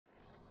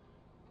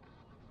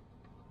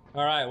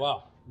All right,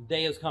 well, the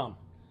day has come.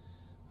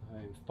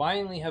 I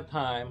finally have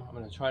time. I'm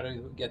going to try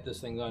to get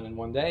this thing done in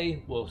one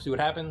day. We'll see what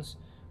happens,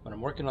 but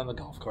I'm working on the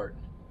golf cart.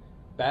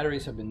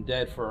 Batteries have been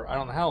dead for I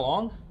don't know how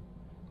long.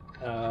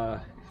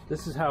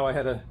 This is how I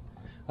thought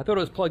it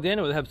was plugged in,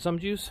 it would have some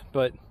juice,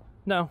 but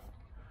no.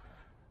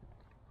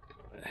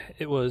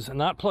 It was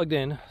not plugged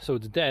in, so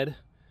it's dead.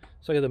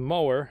 So I got the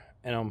mower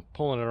and I'm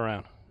pulling it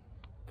around.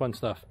 Fun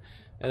stuff.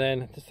 And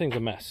then this thing's a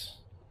mess.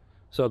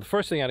 So the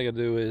first thing I gotta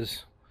do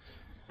is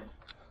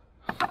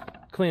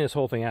clean this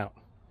whole thing out.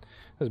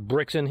 There's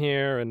bricks in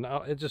here and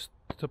it's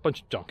a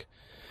bunch of junk.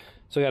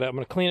 So I'm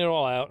gonna clean it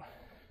all out.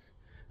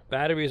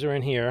 Batteries are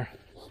in here.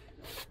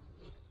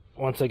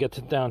 Once I get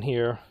to down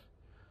here,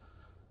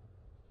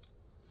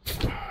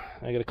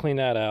 I gotta clean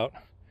that out.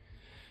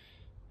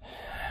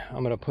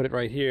 I'm gonna put it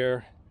right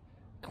here,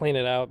 clean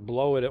it out,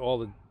 blow it, all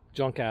the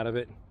junk out of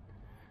it,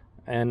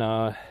 and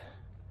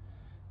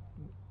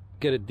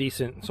get it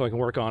decent so I can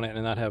work on it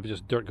and not have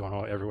just dirt going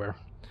all everywhere.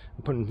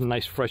 I'm putting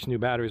nice fresh new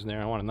batteries in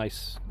there. I want a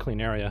nice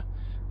clean area.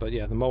 But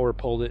yeah, the mower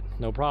pulled it,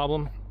 no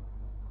problem.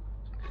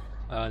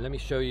 Let me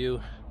show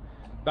you.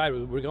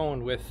 We're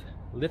going with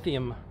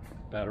lithium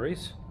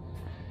batteries.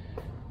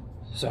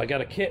 So I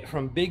got a kit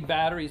from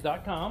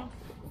bigbatteries.com,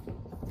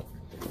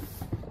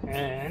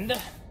 and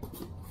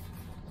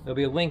there'll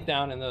be a link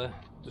down in the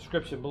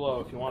description below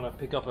if you want to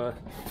pick up a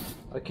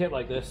kit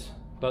like this.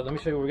 But let me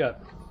show you what we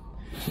got.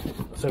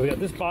 So we got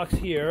this box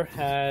here,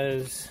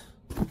 has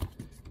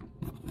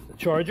the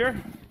charger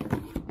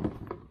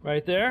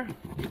right there.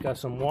 You've got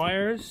some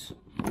wires.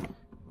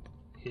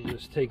 You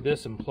just take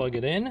this and plug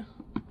it in.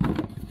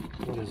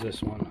 What is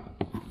this one?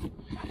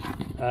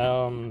 I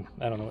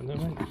don't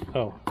know.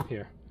 Oh,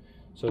 here.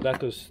 So that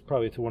goes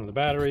probably to one of the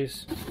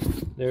batteries.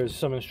 There's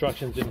some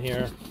instructions in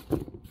here.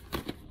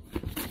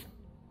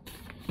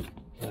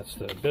 That's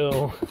the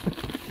bill.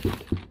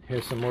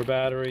 Here's some more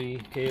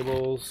battery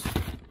cables.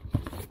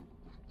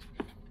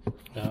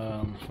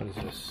 What is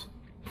this?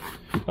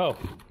 Oh,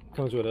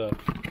 comes with a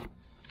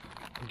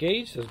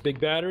gauge. Says big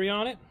battery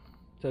on it.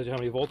 Tells you how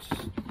many volts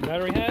the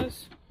battery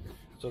has.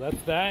 So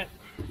that's that.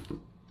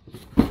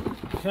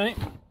 Okay.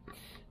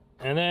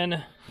 And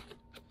then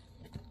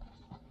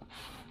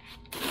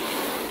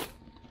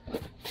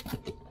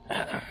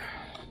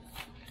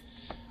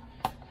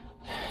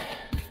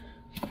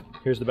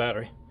here's the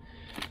battery.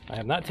 I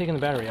have not taken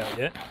the battery out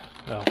yet.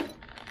 Oh,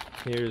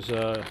 here's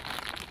I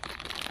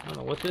don't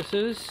know what this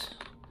is.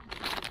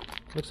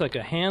 Looks like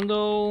a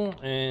handle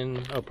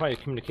and probably a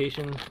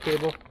communication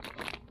cable.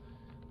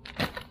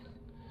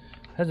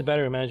 Has a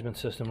battery management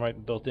system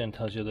right built in.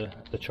 Tells you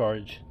the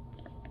charge.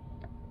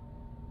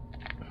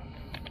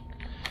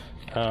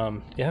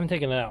 You haven't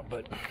taken it out,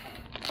 but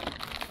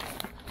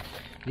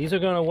these are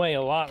going to weigh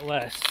a lot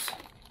less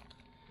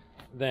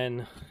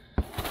than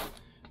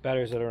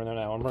batteries that are in there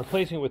now. I'm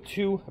replacing it with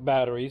 2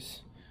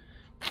 batteries.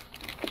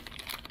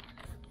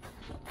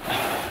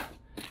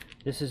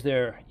 This is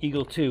their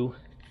Eagle 2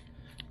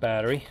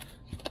 battery.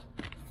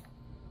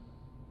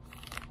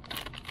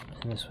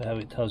 And this is how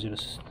it tells you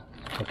to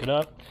hook it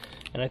up.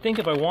 And I think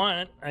if I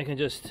want, I can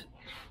just,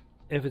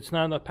 if it's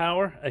not enough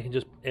power, I can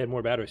just add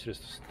more batteries to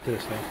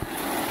this thing.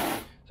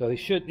 So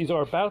these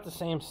are about the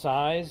same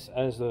size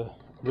as the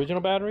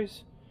original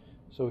batteries,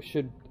 so it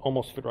should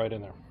almost fit right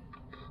in there.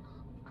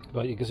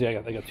 But you can see I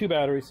got 2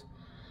 batteries,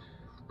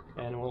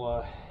 and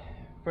we'll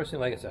first thing,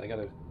 like I said, I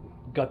gotta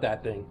gut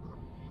that thing,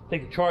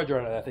 take the charger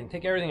out of that thing,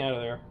 take everything out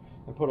of there,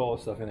 and put all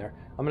this stuff in there.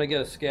 I'm gonna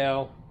get a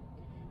scale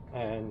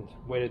and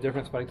weigh the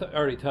difference, but I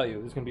already tell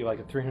you there's gonna be like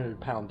a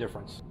 300-pound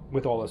difference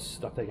with all this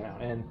stuff taken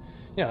out, and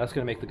yeah, that's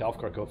gonna make the golf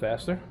cart go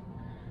faster.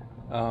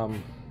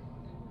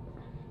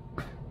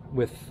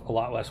 With a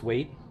lot less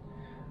weight.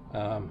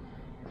 I'm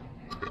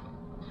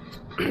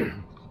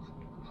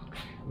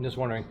just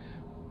wondering,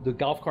 the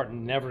golf cart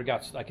never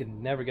got, I could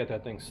never get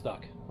that thing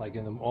stuck, like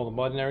in all the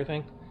mud and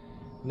everything.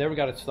 Never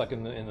got it stuck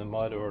in the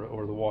mud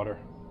or the water.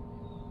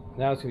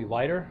 Now it's gonna be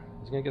lighter.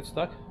 It's gonna get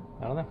stuck.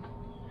 I don't know.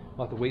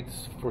 I'll have to wait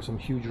for some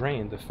huge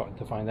rain to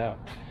find out.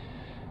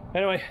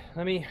 Anyway,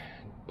 let me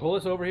pull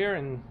this over here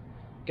and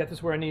get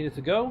this where I need it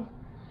to go,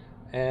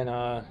 and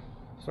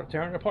start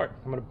tearing it apart.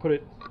 I'm gonna put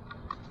it,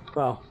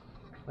 well,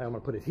 I'm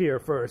going to put it here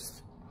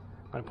first.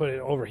 I'm going to put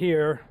it over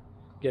here,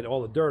 get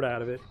all the dirt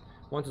out of it.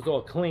 Once it's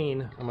all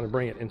clean, I'm going to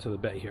bring it into the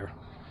bay here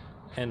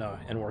and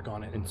work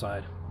on it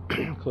inside.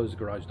 Close the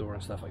garage door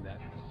and stuff like that.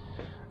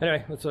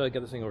 Anyway, let's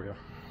get this thing over here.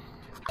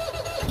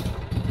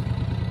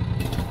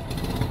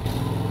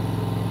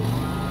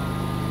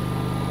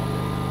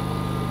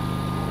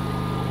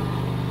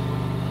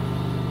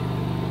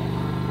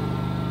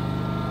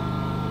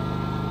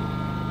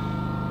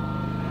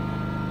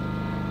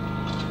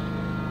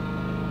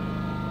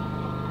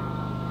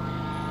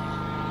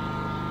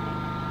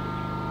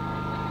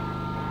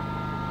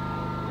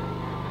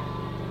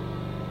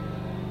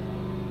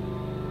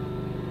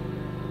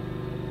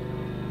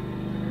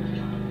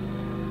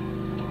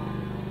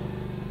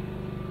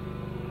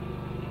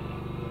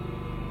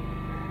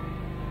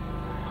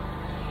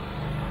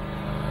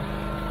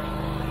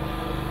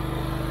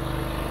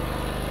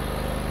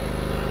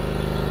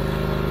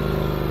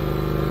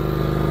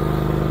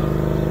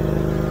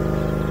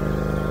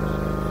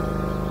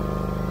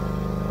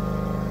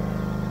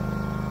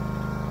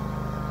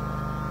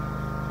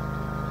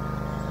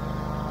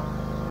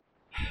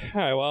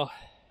 Alright, well,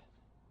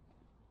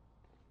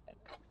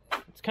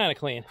 it's kind of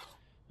clean.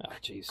 Oh,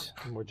 jeez,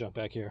 more junk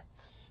back here.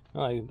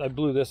 I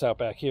blew this out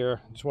back here.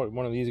 Just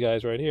one of these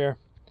guys right here.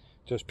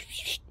 Just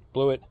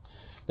blew it.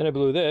 Then I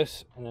blew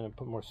this, and then I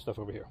put more stuff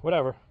over here.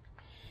 Whatever.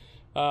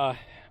 I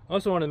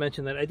also wanted to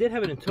mention that I did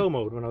have it in tow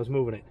mode when I was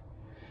moving it.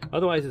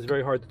 Otherwise, it's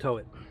very hard to tow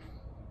it.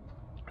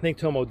 I think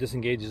tow mode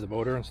disengages the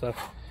motor and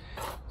stuff.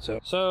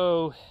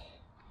 So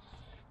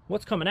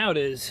what's coming out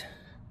is,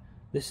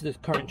 this is the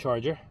current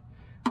charger.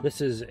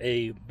 This is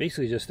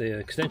basically just an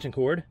extension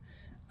cord.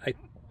 I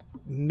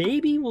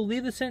maybe will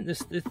leave this in.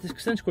 This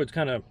extension cord's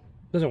kind of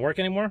doesn't work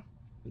anymore.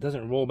 It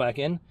doesn't roll back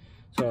in.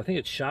 So I think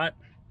it's shot.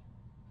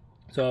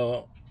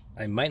 So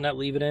I might not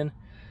leave it in.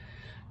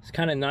 It's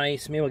kind of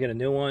nice. Maybe I'll get a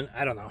new one.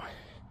 I don't know.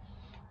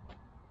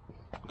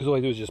 Because all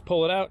I do is just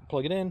pull it out,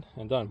 plug it in,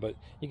 and done. But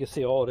you can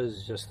see all it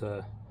is just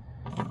the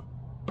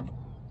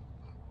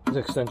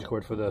extension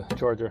cord for the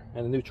charger.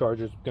 And the new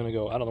charger is going to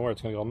go, I don't know where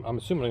it's going to go. I'm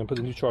assuming I'm going to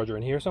put the new charger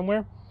in here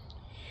somewhere.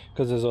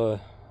 Because there's going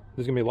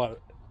to be a lot of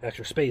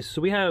extra space. So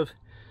we have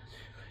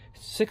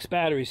 6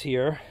 batteries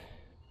here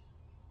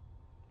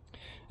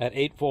at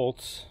 8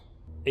 volts.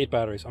 8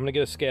 batteries. I'm going to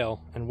get a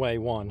scale and weigh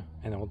one.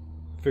 And then we'll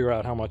figure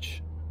out how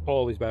much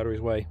all these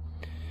batteries weigh.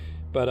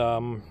 But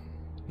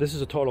this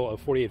is a total of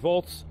 48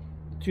 volts.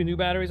 The 2 new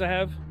batteries I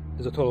have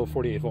is a total of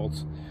 48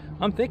 volts.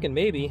 I'm thinking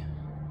maybe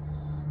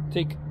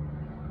take,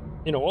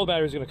 all the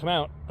batteries are going to come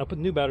out. I'll put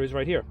new batteries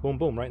right here. Boom,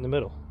 boom, right in the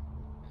middle.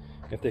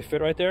 If they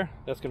fit right there,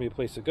 that's going to be the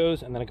place it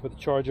goes. And then I can put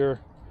the charger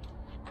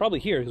probably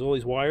here, because all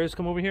these wires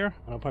come over here.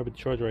 And I'll probably put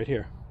the charger right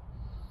here.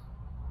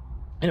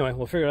 Anyway,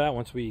 we'll figure it out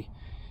once we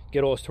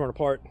get all this torn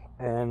apart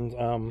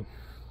and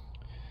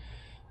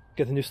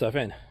get the new stuff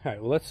in. All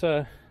right, well, let's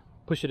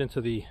push it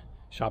into the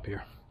shop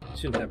here. It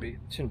shouldn't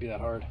be that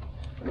hard.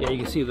 Yeah, you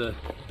can see that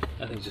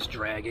thing's just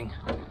dragging.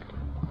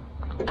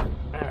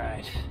 All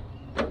right.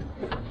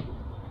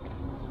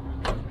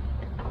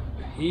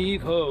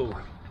 Heave ho.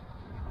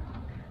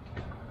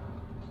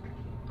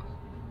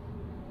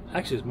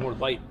 Actually, there's more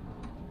light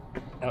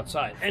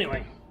outside.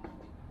 Anyway,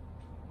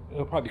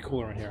 it'll probably be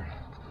cooler in here.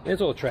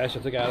 There's all the trash I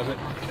took out of it.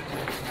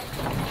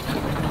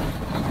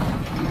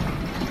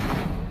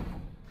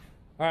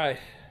 All right,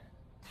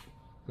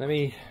 let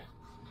me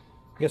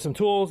get some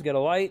tools, get a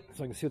light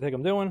so I can see what the heck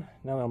I'm doing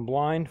now that I'm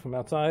blind from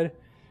outside,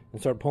 and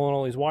start pulling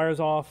all these wires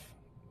off,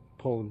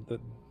 pull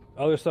the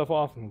other stuff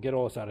off, and get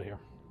all this out of here.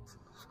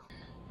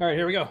 All right,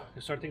 here we go.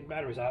 Let's start taking the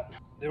batteries out.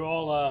 They're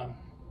all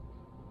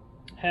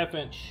 1/2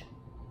 inch.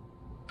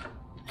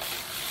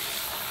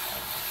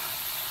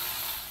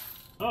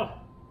 Oh,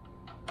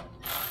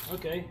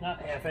 okay,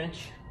 not 1/2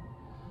 inch.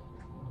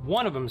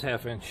 One of them's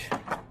 1/2 inch.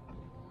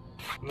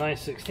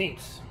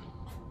 9/16.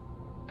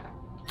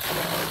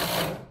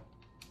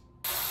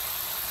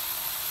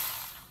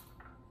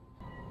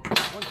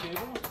 One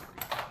cable.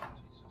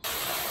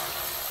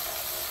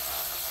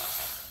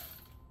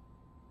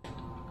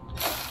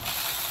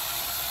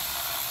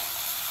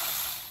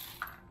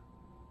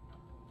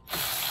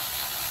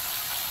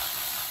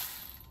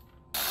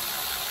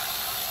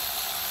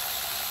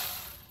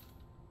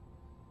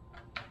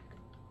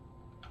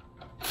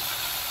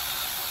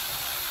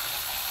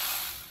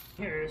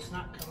 Here, it's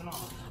not coming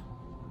off.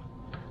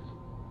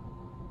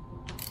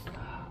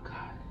 Oh,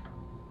 God.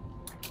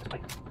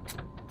 Wait.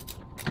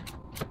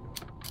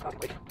 Oh,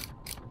 wait.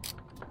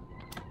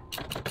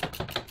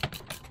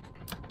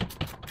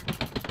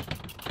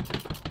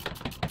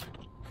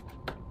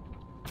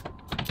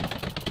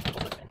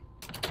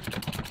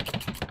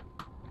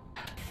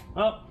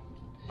 Well,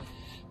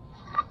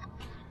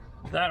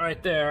 that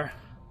right there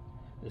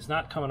is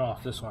not coming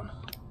off, this one.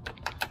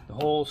 The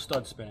whole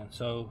stud spinning.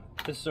 So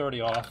this is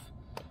already off.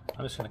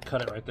 I'm just going to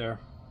cut it right there.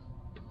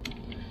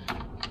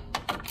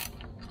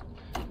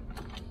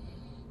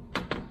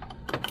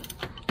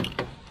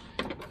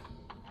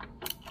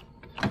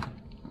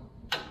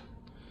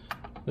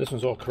 This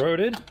one's all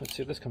corroded. Let's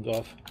see if this comes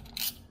off.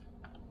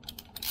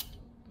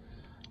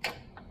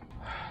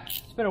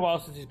 It's been a while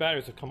since these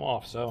batteries have come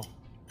off, so.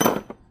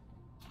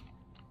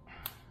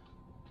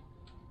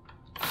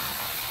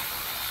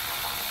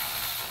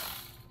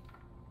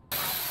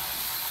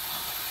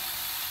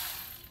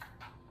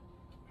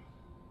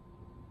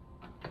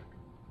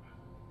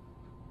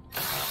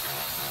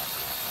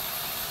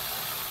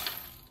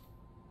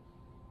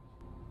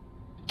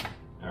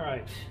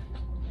 Alright,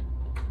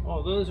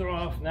 well, those are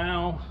off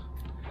now.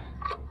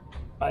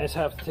 I just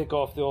have to take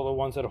off all the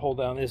ones that hold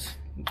down these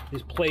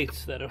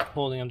plates that are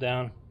holding them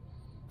down.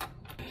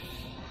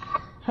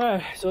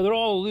 Alright, so they're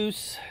all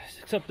loose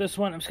except this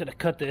one. I'm just going to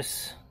cut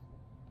this.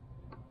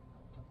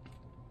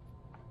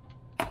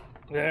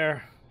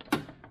 There.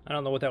 I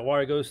don't know what that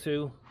wire goes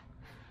to.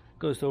 It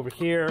goes to over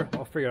here.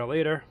 I'll figure it out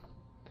later.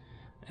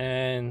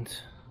 And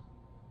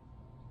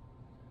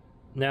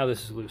now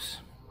this is loose.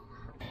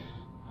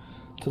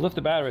 To lift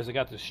the batteries, I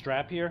got this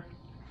strap here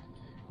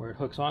where it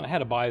hooks on. I had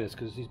to buy this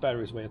because these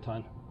batteries weigh a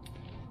ton.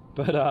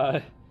 But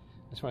I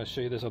just want to show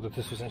you this. I thought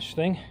this was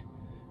interesting.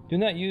 Do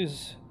not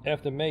use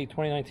after May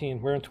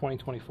 2019. We're in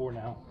 2024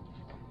 now.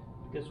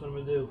 Guess what I'm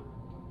going to do?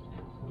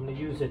 I'm I'm going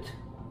to use it.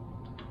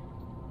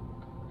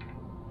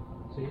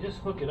 So you just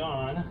hook it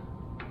on.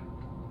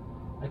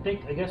 I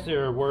guess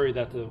they're worried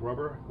that the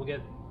rubber will get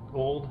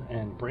old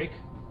and break.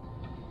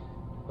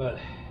 But,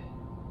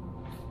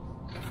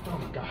 oh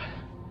my God.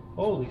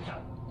 Holy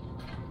cow.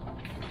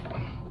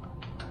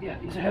 Yeah,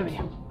 these are heavy.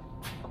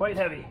 Quite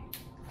heavy.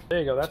 There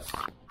you go, that's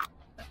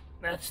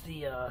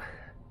the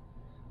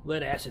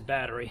lead acid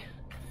battery.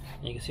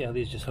 And you can see how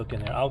these just hook in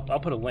there. I'll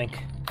put a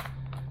link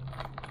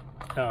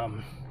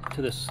to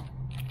this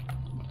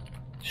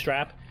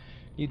strap.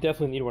 You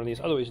definitely need one of these,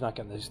 otherwise you're not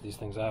getting these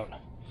things out.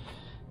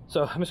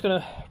 So I'm just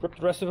gonna rip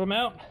the rest of them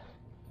out,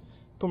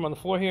 put them on the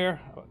floor here.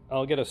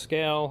 I'll get a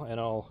scale and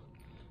I'll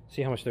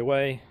see how much they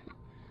weigh.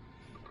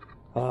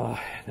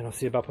 Then I'll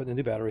see about putting the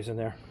new batteries in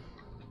there.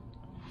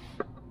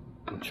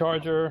 The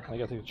charger, I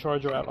gotta take the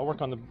charger out. I'll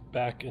work on the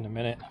back in a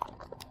minute.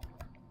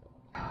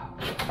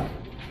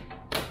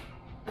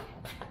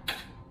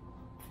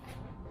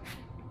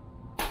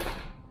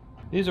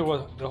 These are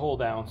what the hold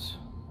downs.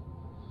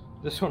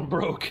 This one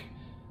broke.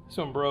 This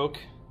one broke.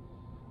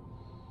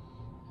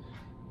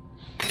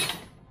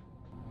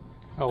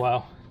 Oh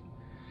wow.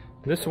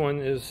 This one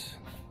is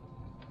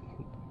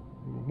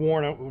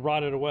worn,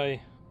 rotted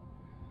away.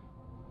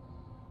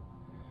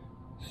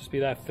 It's just be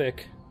that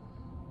thick.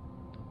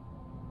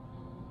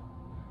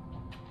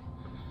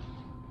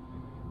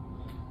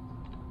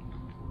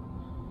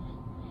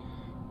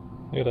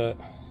 Look at that.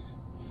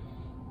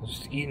 It's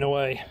just eating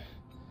away.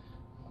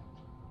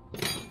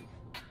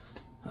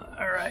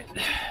 Alright.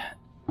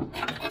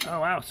 Oh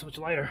wow, so much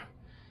lighter.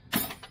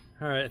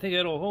 Alright, I think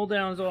it'll hold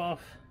downs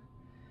off.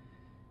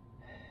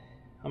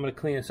 I'm gonna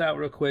clean this out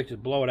real quick,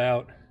 just blow it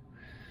out.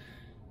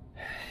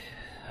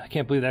 I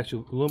can't believe the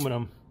actual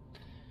aluminum.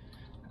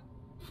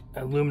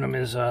 Aluminum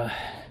is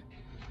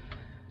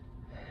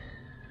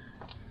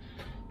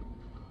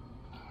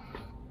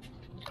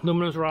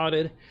aluminum's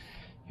rotted.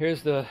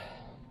 Here's the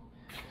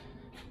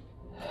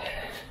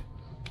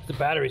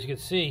batteries. You can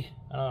see.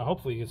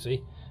 Hopefully you can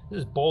see. This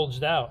is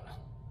bulged out.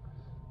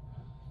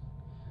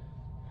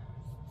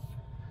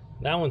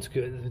 That one's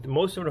good.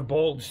 Most of it are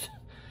bulged.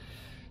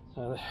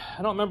 I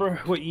don't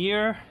remember what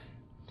year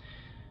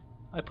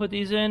I put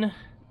these in.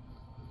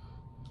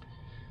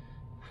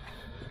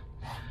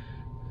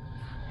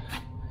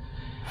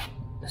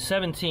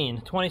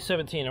 '17,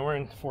 2017, and we're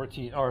in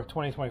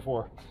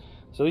 2024.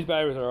 So these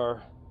batteries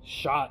are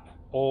shot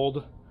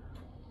old.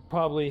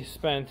 Probably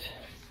spent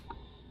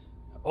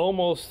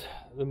almost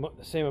the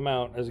same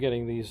amount as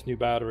getting these new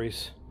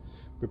batteries,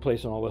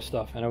 replacing all this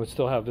stuff, and I would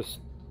still have this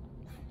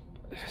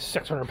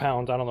 600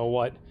 pounds, I don't know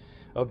what,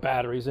 of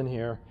batteries in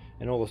here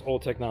and all this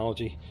old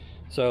technology.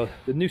 So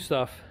the new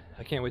stuff,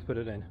 I can't wait to put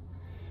it in.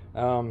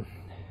 I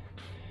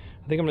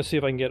think I'm gonna see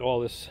if I can get all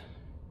this,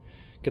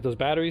 get those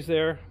batteries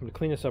there. I'm gonna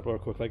clean this up real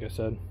quick, like I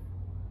said.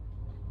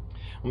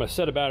 I'm gonna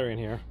set a battery in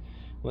here.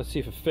 Let's see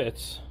if it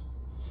fits.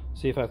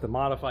 See if I have to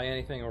modify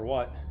anything or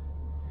what.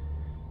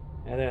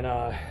 And then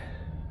I'll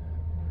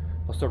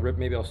start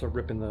ripping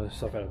the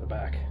stuff out of the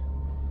back.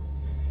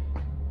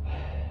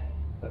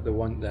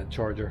 That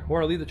charger.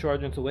 Or I'll leave the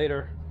charger until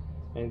later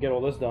and get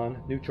all this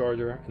done, new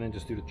charger, and then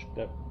just do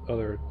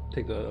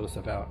take the other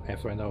stuff out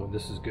after I know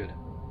this is good.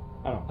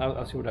 I don't know.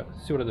 I'll see what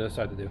I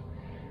decide to do.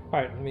 All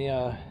right, let me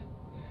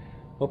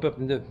open up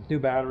the new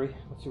battery.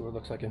 Let's see what it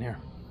looks like in here.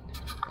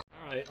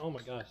 All right. Oh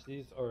my gosh,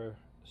 these are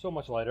so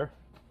much lighter.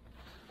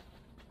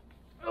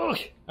 Ugh.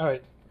 All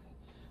right.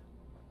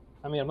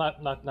 I mean, I'm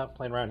not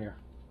playing around here.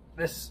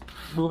 This,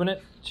 moving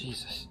it,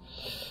 Jesus.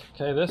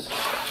 Okay, this,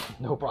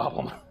 no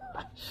problem.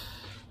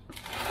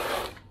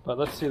 But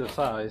let's see the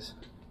size.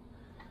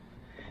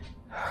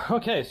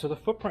 Okay, so the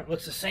footprint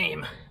looks the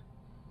same.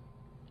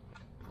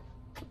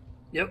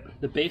 Yep,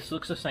 the base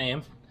looks the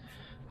same.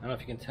 I don't know if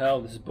you can tell,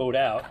 this is bowed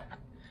out.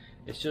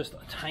 It's just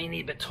a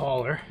tiny bit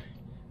taller,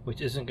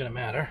 which isn't gonna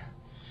matter.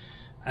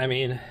 I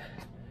mean,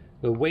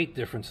 the weight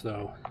difference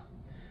though,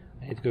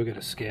 I need to go get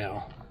a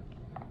scale.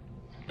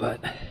 But,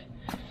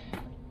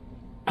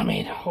 I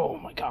mean, oh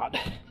my God.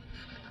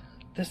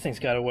 This thing's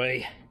gotta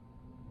weigh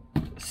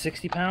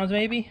 60 pounds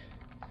maybe?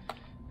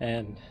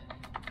 And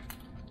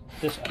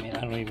this, I mean,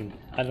 I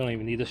don't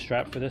even need a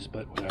strap for this,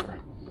 but whatever.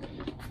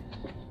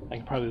 I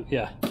can probably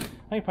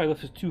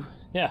lift this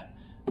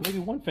maybe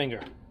one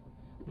finger.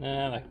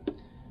 Nah,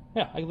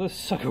 yeah, I can lift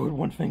this sucker with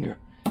one finger.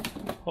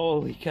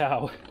 Holy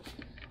cow.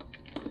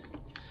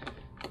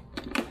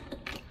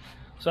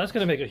 So that's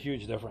gonna make a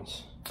huge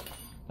difference.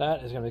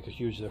 That is gonna make a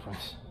huge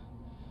difference.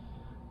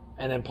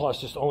 And then plus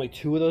just only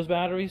 2 of those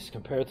batteries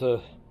compared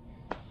to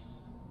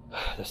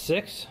the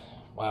 6.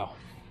 Wow.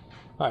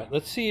 All right,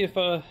 let's see if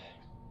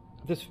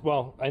this,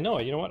 well, I know,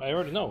 you know what? I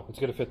already know it's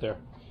gonna fit there.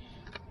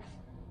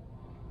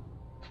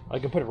 I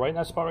can put it right in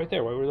that spot right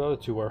there, where the other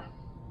 2 were.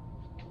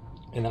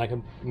 And then I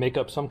can make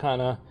up some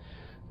kind of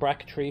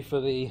bracketry for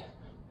the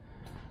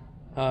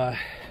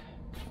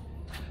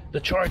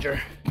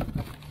charger.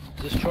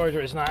 This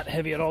charger is not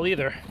heavy at all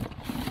either.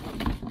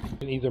 You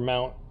can either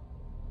mount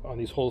on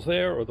these holes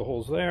there or the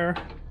holes there.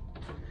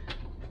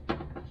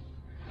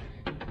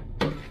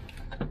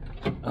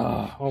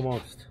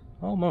 Almost.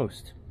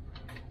 Almost.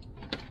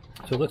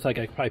 So it looks like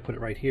I could probably put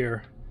it right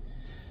here.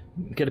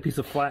 Get a piece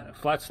of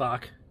flat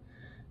stock.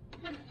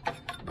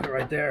 Put it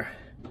right there.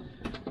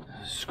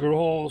 Screw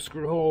hole,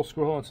 screw hole,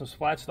 screw hole, and some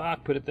flat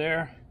stock. Put it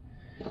there.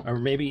 Or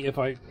maybe if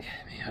I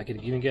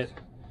could even get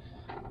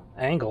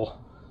angle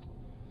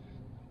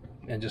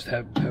and just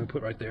have it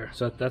put right there.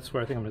 So that's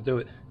where I think I'm gonna do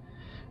it.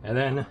 And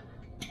then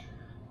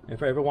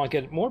if I ever want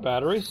to get more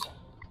batteries,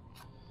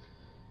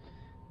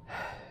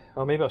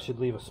 well, maybe I should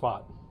leave a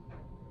spot.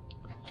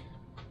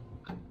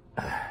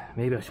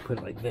 Maybe I should put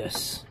it like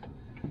this.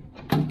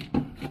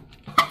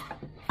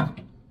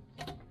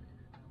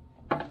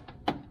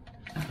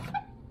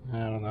 I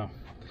don't know.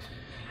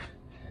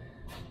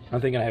 I'm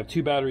thinking I have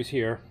 2 batteries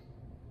here.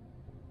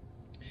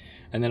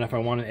 And then if I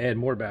want to add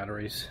more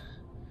batteries,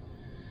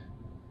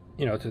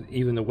 you know, to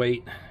even the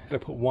weight, if I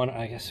put one,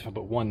 I guess if I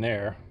put one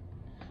there,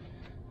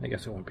 I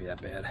guess it won't be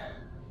that bad.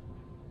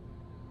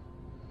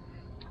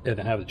 And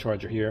then have the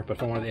charger here. But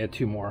if I wanted to add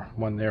 2 more,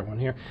 one there, one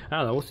here, I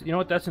don't know. We'll see. You know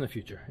what? That's in the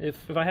future. If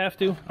I have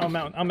to, I'm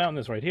mounting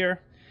this right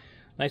here,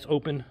 nice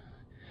open.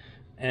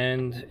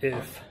 And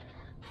if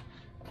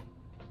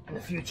in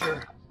the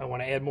future I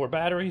want to add more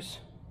batteries,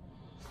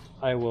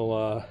 I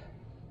will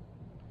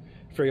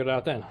figure it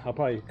out then. I'll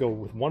probably go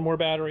with 1 more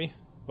battery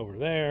over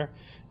there,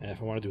 and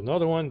if I want to do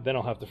another one, then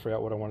I'll have to figure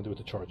out what I want to do with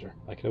the charger.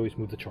 I can always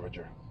move the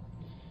charger.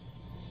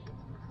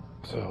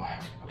 So,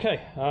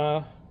 okay,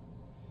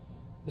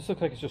 this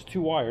looks like it's just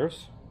 2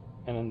 wires,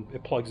 and then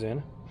it plugs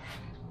in.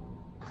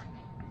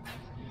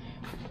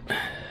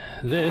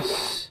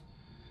 This,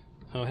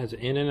 it has an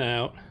in and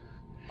out.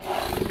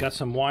 It's got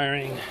some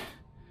wiring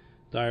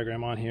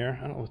diagram on here.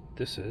 I don't know what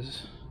this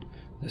is.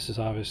 This is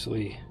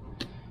obviously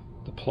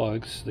the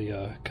plugs,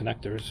 the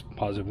connectors,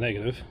 positive,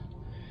 negative.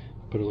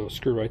 Put a little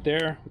screw right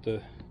there with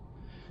the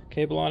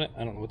cable on it.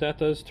 I don't know what that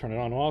does. Turn it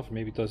on and off.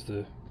 Maybe it does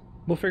the...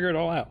 We'll figure it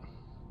all out.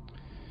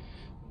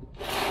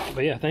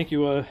 But yeah, thank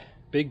you,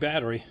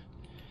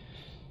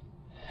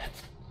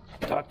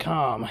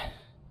 BigBattery.com.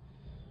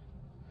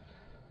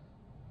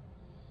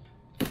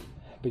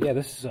 But yeah,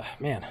 this is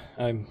man.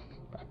 I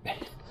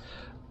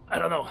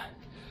don't know.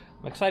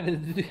 I'm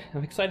excited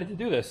to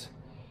do this.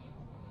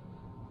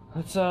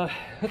 Let's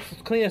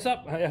clean this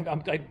up.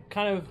 I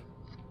kind of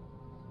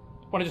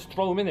want to just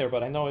throw them in there,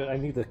 but I know I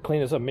need to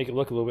clean this up and make it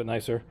look a little bit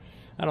nicer.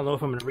 I don't know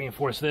if I'm going to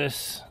reinforce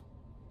this.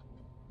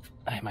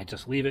 I might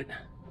just leave it.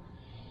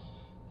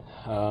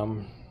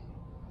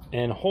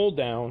 And hold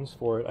downs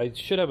for it. I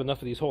should have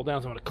enough of these hold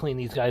downs. I'm going to clean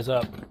these guys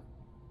up.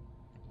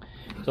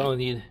 So I only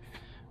need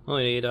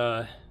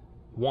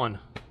one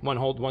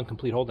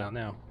complete hold down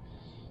now.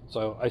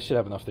 So I should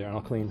have enough there, and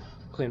I'll clean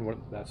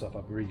that stuff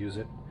up and reuse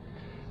it.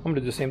 I'm going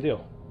to do the same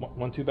deal.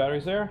 1, 2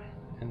 batteries there,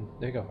 and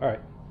there you go. All right,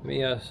 let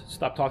me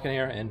stop talking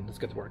here, and let's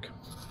get to work.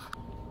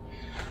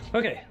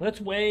 Okay,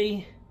 let's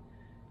weigh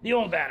the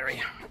old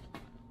battery.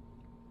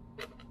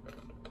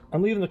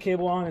 I'm leaving the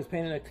cable on. It's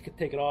pain in the neck to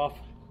take it off.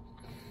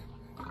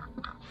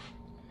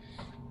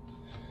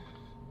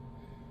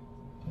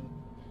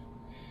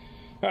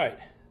 All right,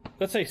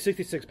 let's say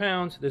 66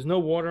 pounds. There's no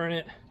water in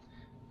it,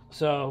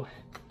 so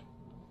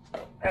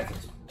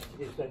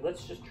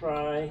let's just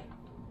try.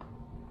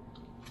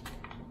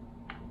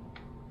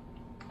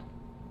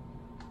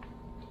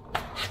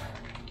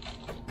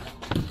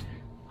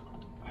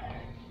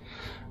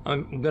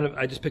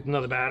 I just picked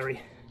another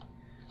battery.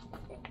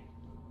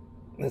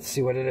 Let's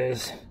see what it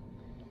is.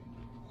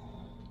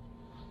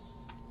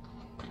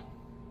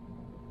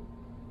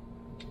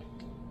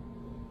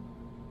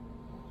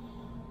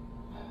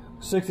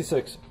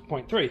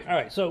 $66.3. All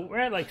right, so we're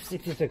at like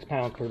 66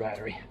 pounds per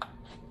battery.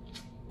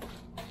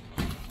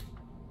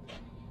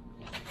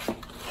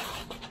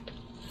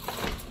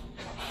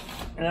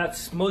 And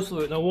that's mostly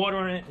with no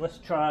water in it. Let's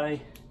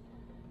try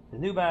the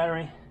new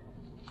battery.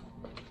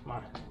 Come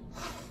on.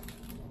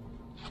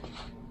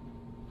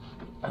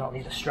 I don't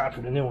need a strap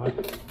for the new one.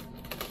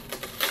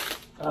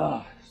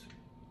 Oh,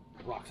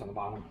 rocks on the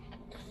bottom.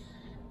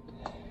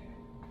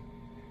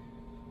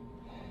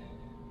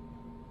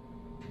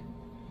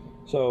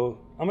 So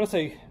I'm gonna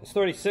say it's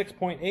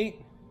 36.8.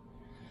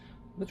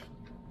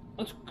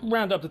 Let's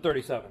round up to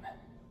 37.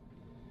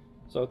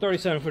 So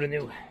 37 for the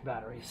new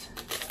batteries.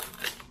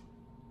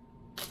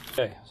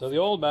 Okay, so the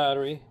old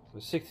battery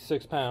was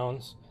 66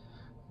 pounds.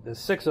 There's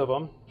 6 of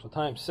them, so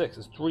times 6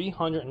 is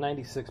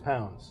 396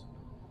 pounds.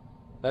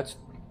 That's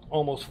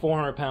almost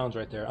 400 pounds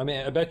right there. I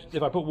mean, I bet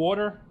if I put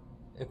water,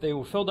 if they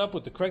were filled up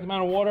with the correct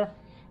amount of water,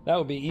 that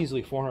would be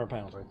easily 400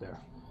 pounds right there.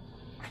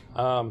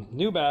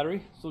 New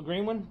battery, still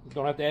green one. You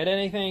don't have to add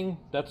anything.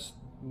 That's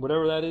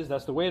whatever that is.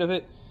 That's the weight of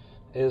it.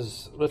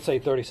 Is, let's say,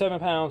 37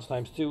 pounds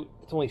times 2.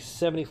 It's only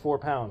 74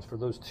 pounds for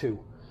those 2,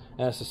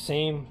 and it's the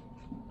same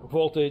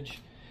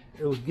voltage.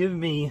 It will give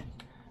me,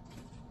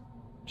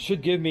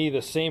 should give me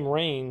the same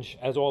range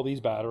as all these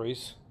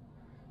batteries.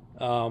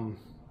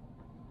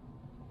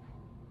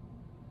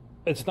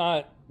 It's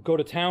not go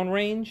to town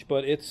range,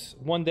 but it's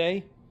one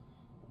day.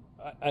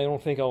 I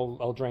don't think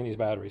I'll drain these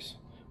batteries.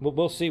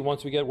 We'll see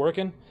once we get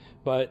working,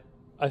 but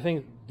I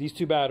think these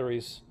 2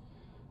 batteries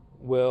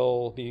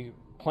will be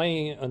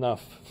plenty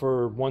enough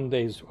for 1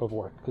 day's of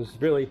work, because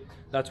really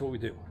that's what we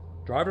do.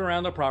 Drive it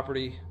around the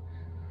property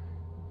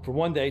for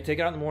 1 day, take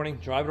it out in the morning,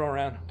 drive it all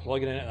around,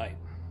 plug it in at night.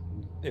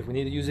 If we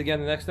need to use it again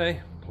the next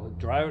day,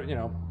 drive it, you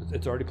know,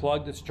 it's already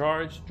plugged, it's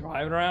charged,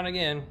 drive it around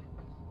again,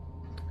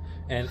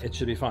 and it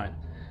should be fine.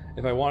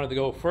 If I wanted to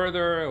go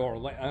further, or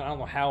I don't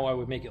know how I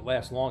would make it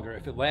last longer.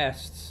 If it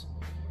lasts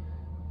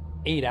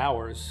 8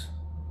 hours,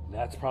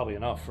 that's probably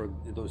enough for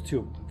those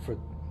two,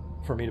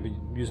 for me to be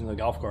using the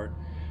golf cart.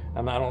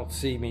 I don't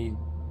see me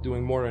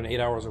doing more than 8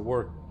 hours of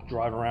work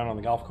driving around on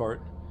the golf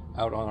cart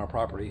out on our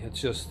property.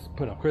 It's just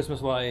putting up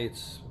Christmas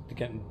lights,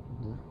 getting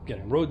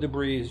road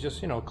debris,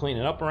 just, you know,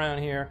 cleaning up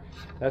around here.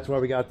 That's why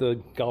we got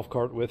the golf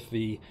cart with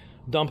the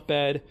dump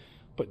bed.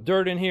 Put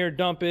dirt in here,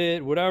 dump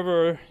it,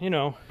 whatever, you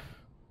know.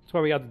 That's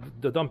why we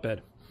got the dump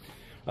bed.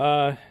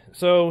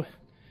 So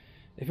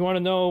if you want to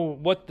know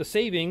what the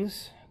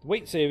savings,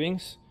 weight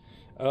savings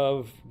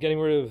of getting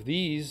rid of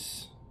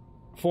these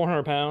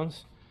 400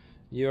 pounds,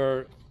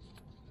 you're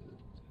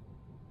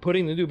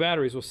putting the new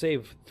batteries will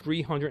save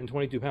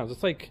 322 pounds.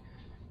 It's like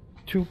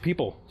 2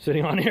 people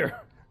sitting on here.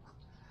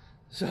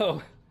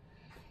 So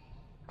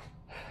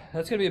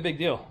that's gonna be a big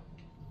deal.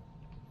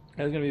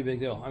 That's gonna be a big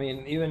deal. I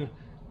mean, even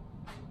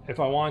if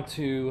I want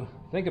to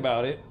think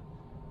about it,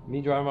 me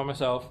driving by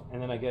myself,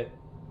 and then I get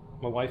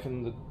my wife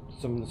and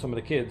some of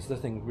the kids, this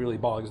thing really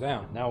bogs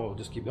down. Now we'll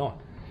just keep going.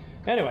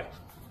 Anyway,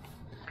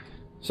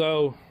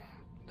 so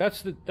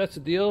that's the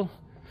deal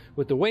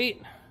with the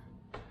weight.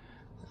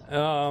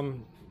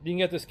 You can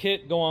get this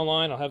kit, go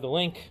online, I'll have the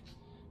link,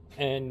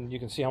 and you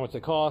can see how much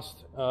it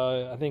costs.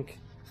 I think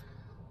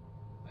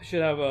I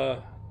should have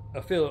a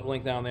affiliate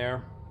link down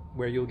there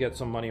where you'll get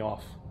some money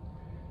off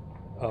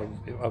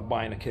of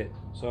buying a kit.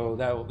 So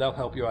that'll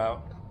help you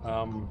out.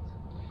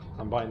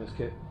 I'm buying this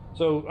kit.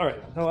 So, all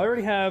right, so I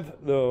already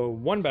have the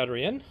one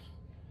battery in.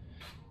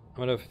 I'm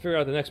gonna figure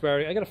out the next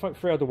battery. I gotta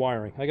figure out the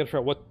wiring. I gotta figure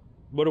out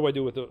what do I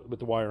do with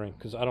the wiring,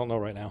 because I don't know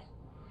right now.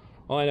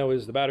 All I know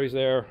is the battery's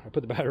there. I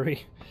put the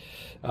battery.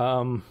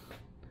 You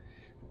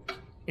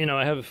know,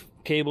 I have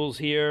cables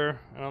here.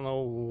 I don't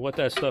know what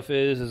that stuff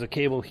is. There's a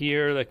cable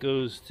here that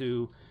goes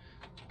to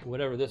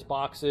whatever this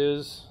box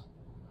is.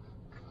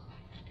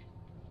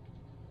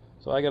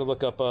 So I gotta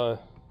look up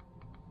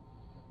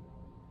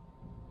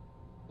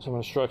some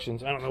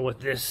instructions. I don't know what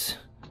this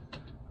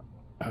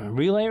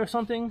relay or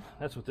something.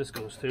 That's what this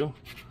goes to.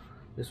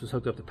 This was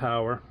hooked up to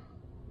power.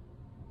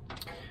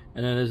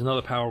 And then there's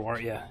another power wire.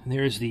 Yeah, and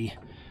there's the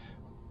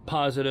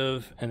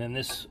positive, and then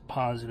this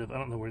positive. I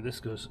don't know where this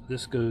goes.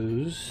 This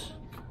goes.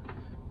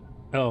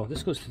 Oh,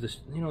 this goes to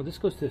this. You know, this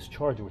goes to this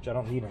charger, which I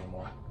don't need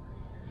anymore.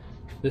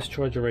 This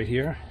charger right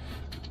here.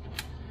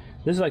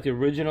 This is like the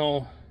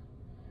original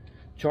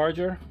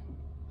charger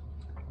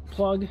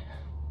plug,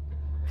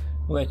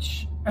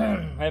 which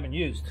I haven't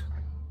used.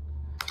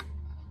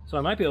 So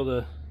I might be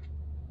able to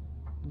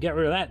get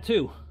rid of that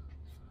too.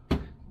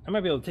 I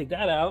might be able to take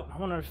that out. I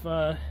wonder if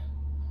I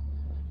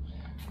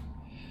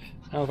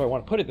don't know if I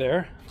want to put it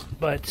there,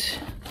 but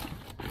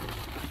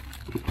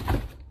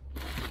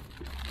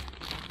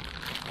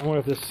I wonder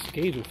if this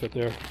gauge will fit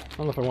there. I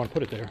don't know if I want to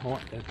put it there.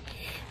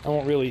 I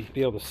won't really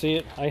be able to see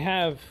it. I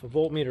have a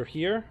voltmeter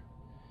here.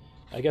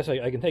 I guess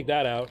I can take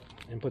that out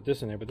and put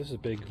this in there, but this is a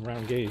big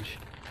round gauge.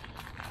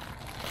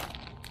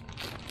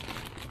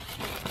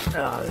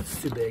 Ah,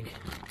 that's too big.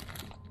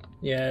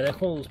 Yeah, that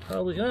hole's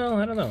probably, well,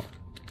 I don't know.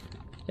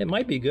 It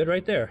might be good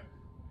right there.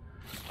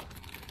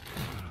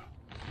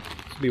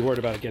 Be worried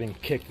about it getting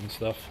kicked and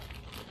stuff.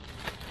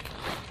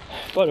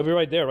 But it'll be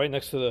right there, right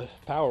next to the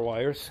power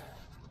wires.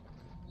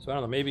 So I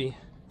don't know, maybe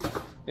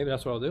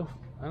that's what I'll do.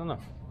 I don't know.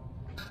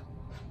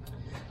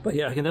 But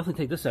yeah, I can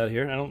definitely take this out of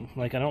here. I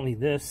don't need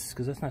this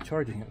because that's not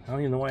charging it. I don't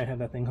even know why I have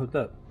that thing hooked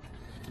up.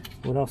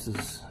 What else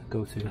is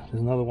go to? There's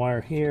another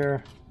wire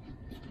here.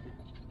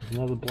 There's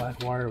another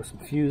black wire with some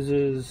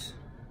fuses.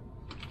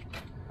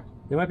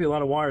 There might be a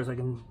lot of wires I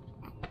can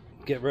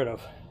get rid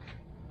of.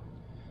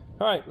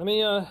 All right, let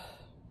me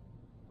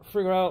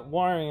figure out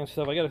wiring and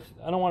stuff. I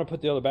don't want to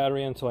put the other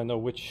battery in until I know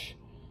which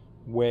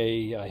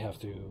way I have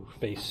to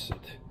face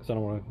it, because I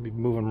don't want to be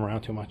moving them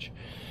around too much.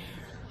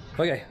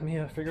 Okay, let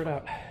me figure it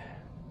out.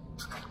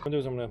 What I'm going to do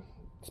is I'm going to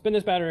spin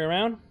this battery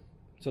around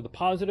so the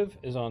positive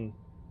is on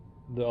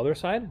the other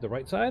side, the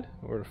right side,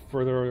 or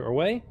further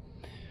away,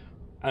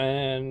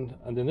 and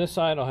then this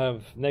side I'll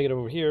have negative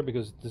over here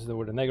because this is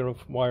where the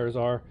negative wires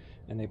are,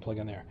 and they plug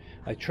in there.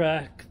 I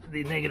track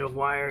the negative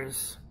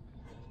wires.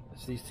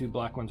 It's these two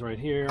black ones right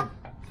here.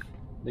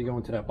 They go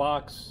into that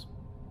box.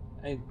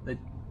 I think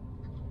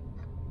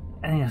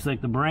it's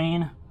like the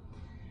brain.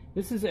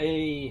 This is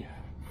a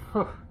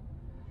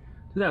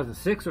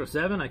 2006 or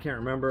 7, I can't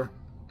remember,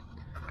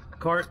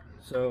 cart,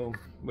 so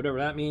whatever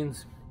that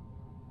means.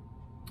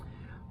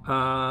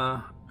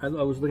 I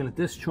was looking at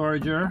this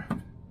charger.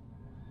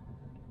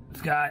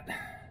 It's got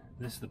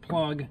this is the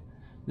plug.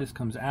 This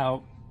comes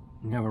out.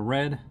 You have a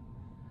red,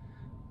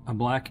 a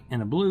black,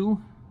 and a blue.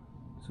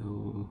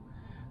 So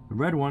the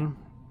red one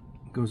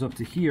goes up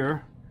to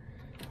here.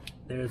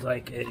 There's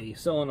like a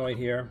solenoid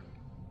here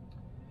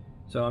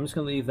So I'm just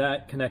going to leave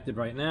that connected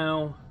right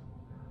now.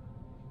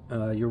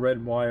 Your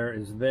red wire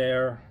is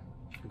there.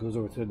 It goes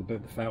over to the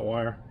fat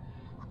wire.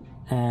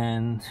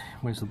 And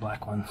where's the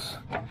black ones?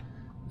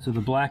 So the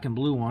black and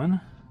blue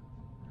one.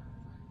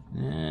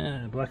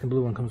 Yeah, the black and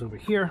blue one comes over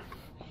here.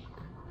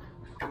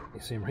 You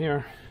see them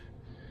here.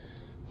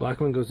 Black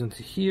one goes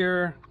into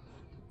here.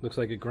 Looks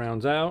like it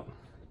grounds out.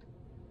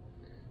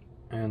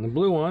 And the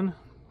blue one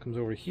comes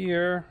over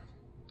here.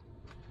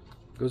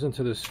 Goes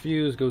into this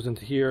fuse, goes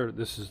into here.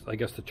 This is, I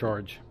guess, the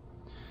charge.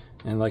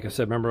 And like I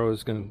said, remember I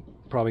was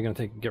probably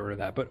gonna get rid of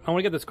that. But I want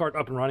to get this cart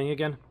up and running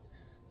again,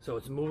 so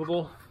it's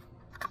movable.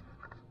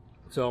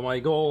 So my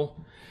goal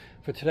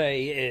for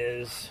today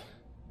is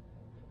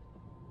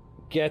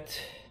get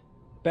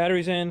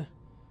batteries in,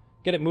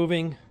 get it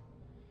moving,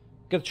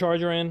 get the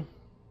charger in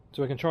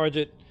so I can charge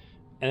it,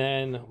 and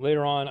then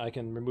later on I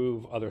can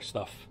remove other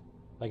stuff.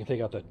 I can take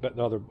out the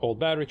other old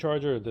battery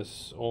charger,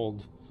 this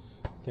old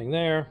thing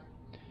there.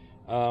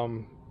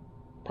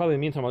 Probably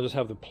in the meantime I'll just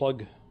have the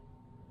plug.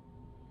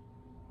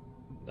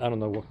 I don't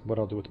know what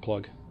I'll do with the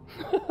plug.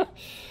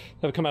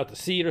 Have it come out the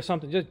seat or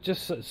something,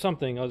 just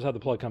something. I'll just have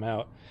the plug come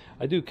out.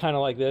 I do kind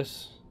of like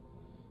this.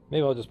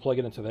 Maybe I'll just plug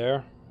it into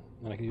there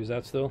and I can use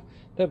that still.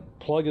 That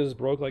plug is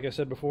broke, like I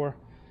said before.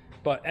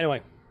 But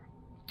anyway,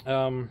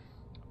 let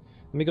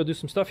me go do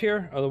some stuff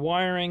here. The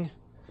wiring,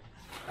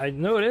 I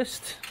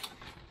noticed,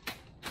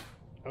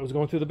 I was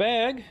going through the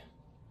bag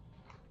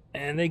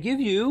and they give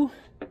you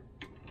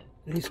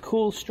these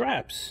cool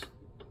straps.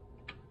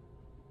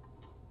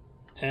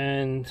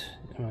 And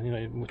you know,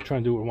 I'm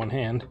trying to do it with one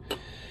hand,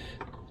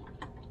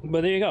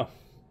 but there you go.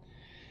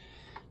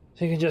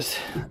 So you can just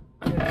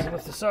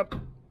lift this up.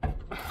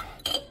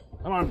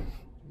 Come on,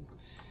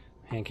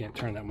 hand can't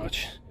turn that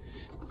much.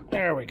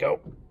 There we go.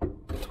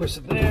 Twist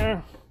it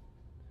there.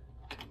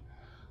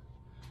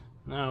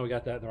 Now we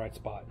got that in the right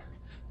spot.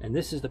 And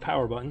this is the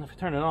power button. If I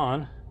turn it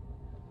on,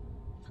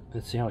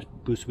 let's see how much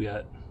boost we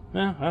got.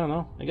 I don't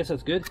know. I guess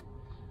that's good.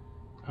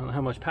 I don't know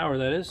how much power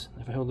that is.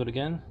 If I hold it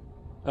again.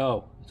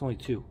 Oh, it's only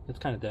 2. It's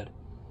kind of dead.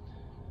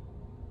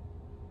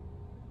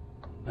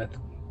 I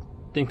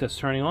think that's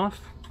turning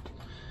off.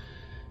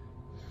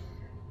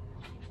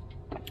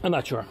 I'm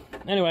not sure.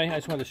 Anyway, I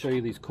just wanted to show you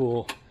this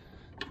cool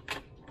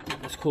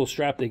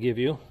strap they give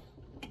you.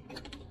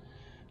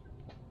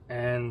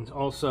 And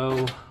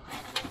also,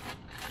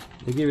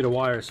 they give you the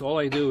wire. So all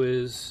I do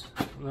is,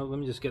 well, let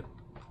me just get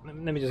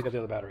the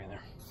other battery in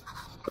there.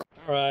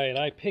 All right,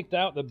 I picked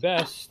out the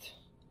best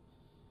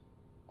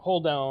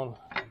hold down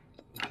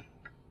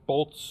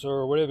bolts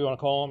or whatever you want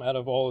to call them out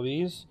of all of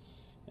these,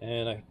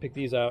 and I picked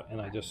these out and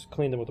I just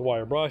cleaned them with a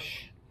wire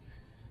brush,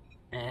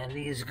 and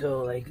these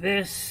go like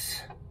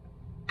this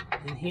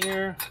in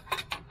here.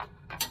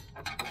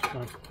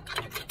 I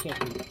can't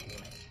do it.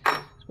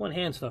 It's one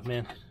hand stuff,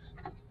 man.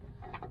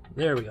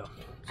 There we go.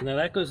 So now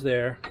that goes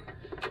there.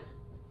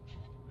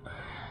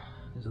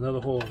 There's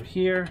another hole over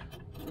here,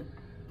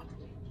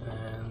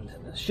 and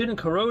it shouldn't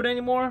corrode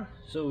anymore,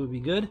 so it would be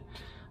good.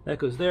 That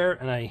goes there,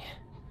 and I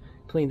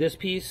clean this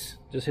piece.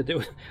 Just hit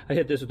it. I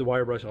hit this with the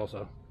wire brush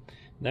also.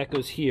 That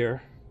goes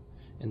here,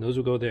 and those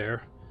will go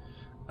there.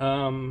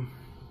 The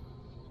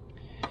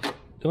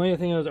only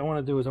thing I want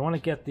to do is I want to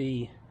get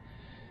the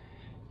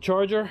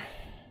charger,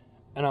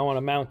 and I want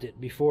to mount it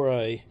before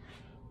I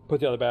put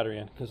the other battery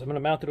in, because I'm going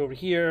to mount it over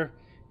here,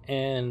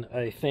 and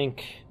I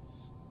think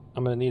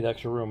I'm going to need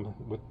extra room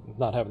with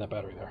not having that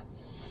battery there.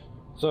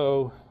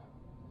 So,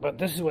 but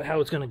this is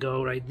how it's going to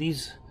go, right?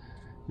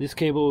 This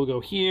cable will go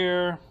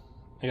here.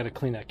 I got to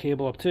clean that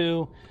cable up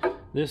too.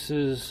 This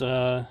is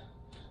not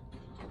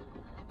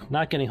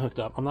getting hooked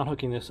up. I'm not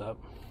hooking this up.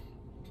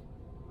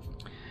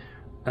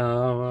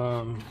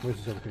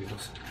 Where's the other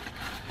cables?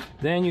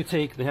 Then you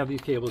take, they have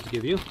these cables to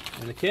give you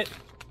in the kit,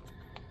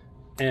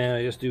 and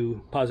I just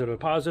do positive to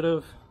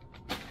positive,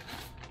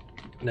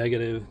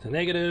 negative to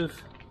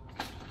negative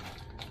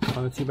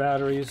on the 2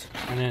 batteries,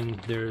 and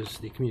then there's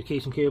the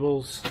communication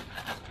cables.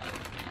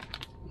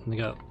 And they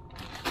got,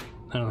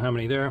 I don't know how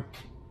many there,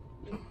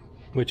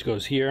 which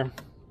goes here,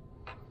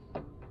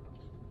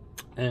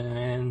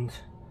 and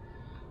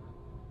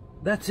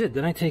that's it.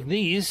 Then I take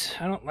these.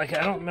 I don't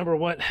remember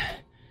what.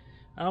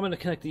 I'm gonna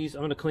connect these.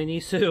 I'm gonna clean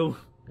these too.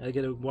 I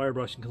get a wire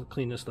brush and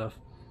clean this stuff.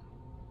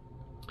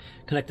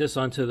 Connect this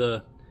onto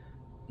the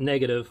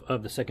negative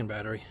of the second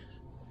battery,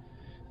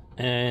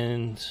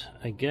 and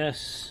I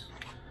guess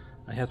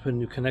I have to put a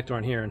new connector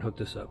on here and hook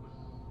this up.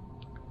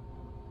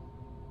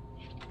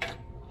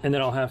 And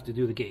then I'll have to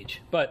do the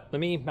gauge. But let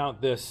me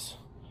mount this.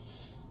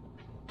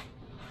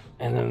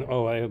 And then,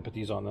 oh, I put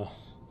these on the...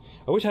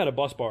 I wish I had a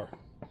bus bar.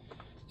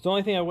 It's the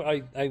only thing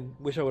I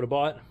wish I would have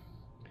bought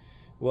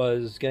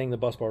was getting the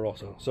bus bar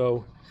also.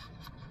 So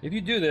if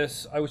you do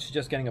this, I would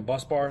suggest getting a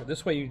bus bar.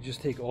 This way you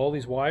just take all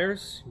these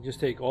wires, you just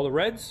take all the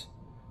reds,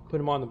 put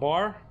them on the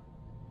bar,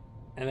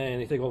 and then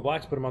you take all the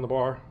blacks, put them on the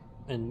bar,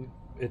 and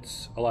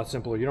it's a lot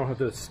simpler. You don't have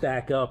to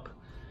stack up.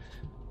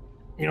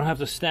 You don't have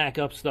to stack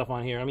up stuff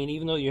on here. I mean,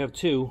 even though you have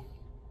 2,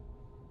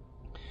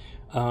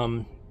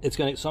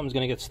 something's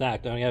gonna get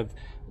stacked. I mean, you have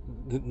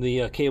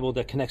the cable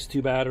that connects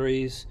two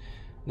batteries.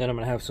 Then I'm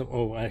going to have some,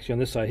 oh, actually on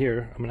this side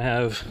here, I'm going to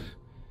have,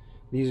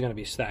 these are going to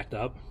be stacked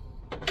up.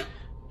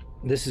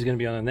 This is going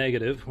to be on a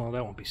negative. Well,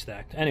 that won't be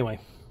stacked. Anyway,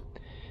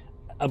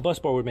 a bus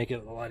bar would make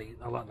it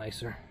a lot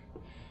nicer.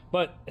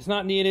 But it's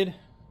not needed.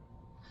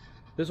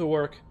 This will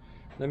work.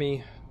 Let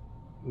me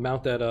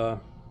mount that,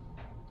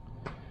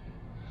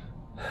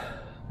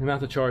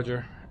 mount the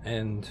charger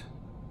and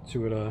see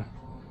what it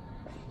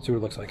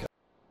looks like.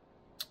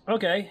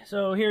 Okay,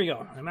 so here you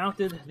go. I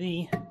mounted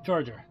the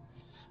charger.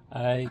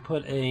 I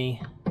put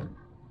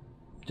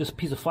just a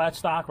piece of flat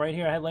stock right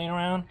here I had laying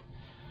around.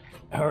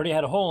 I already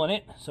had a hole in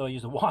it, so I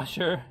used a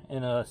washer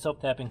and a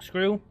self-tapping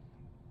screw.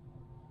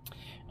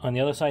 On the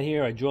other side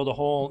here, I drilled a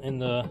hole in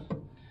the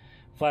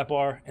flat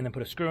bar and then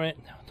put a screw in it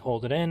to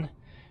hold it in.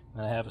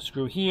 And I have a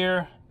screw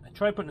here. I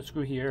tried putting a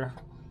screw here,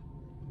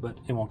 but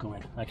it won't go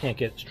in. I can't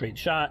get a straight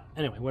shot.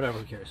 Anyway, whatever,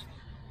 who cares?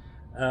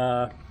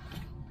 I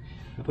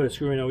put a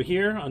screw in over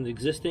here on the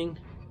existing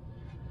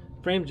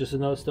frame, just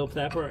another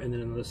self-tapper, and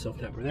then another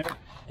self-tapper there.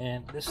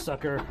 And this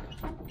sucker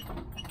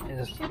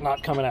is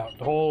not coming out.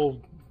 The whole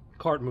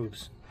cart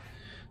moves.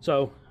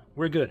 So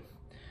we're good.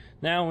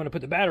 Now I'm going to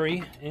put the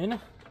battery in,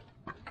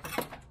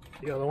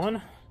 the other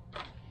one,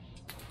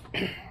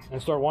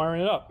 and start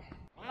wiring it up.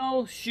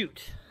 Well,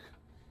 shoot.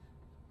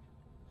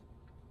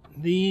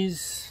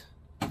 These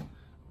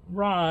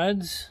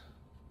rods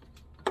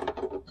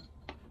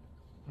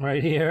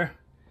right here,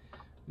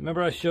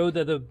 remember I showed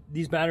that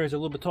these batteries are a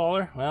little bit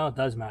taller? Well, it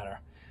does matter.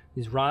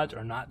 These rods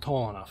are not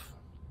tall enough.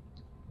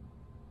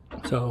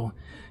 So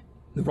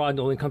the rod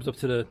only comes up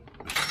to the,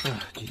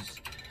 oh jeez,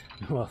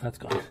 well that's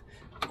gone.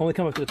 Only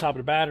come up to the top of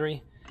the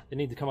battery. They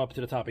need to come up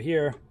to the top of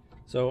here.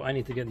 So I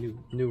need to get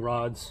new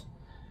rods,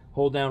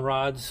 hold down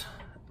rods,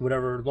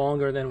 whatever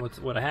longer than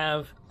what I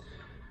have.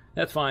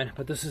 That's fine,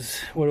 but this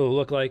is what it'll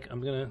look like.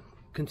 I'm gonna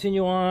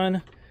continue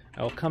on.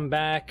 I'll come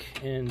back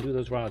and do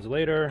those rods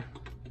later.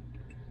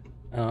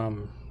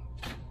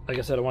 Like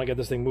I said, I want to get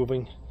this thing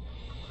moving,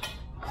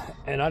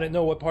 and I didn't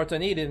know what parts I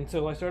needed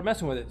until I started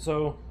messing with it.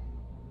 So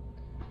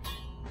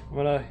I'm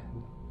gonna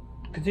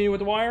continue with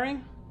the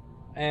wiring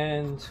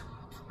and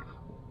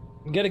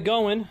get it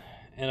going.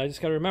 And I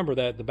just got to remember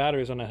that the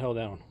batteries are not held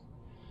down.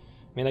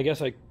 I mean, I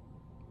guess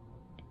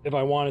if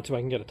I wanted to, I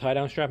can get a tie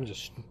down strap and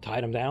just tie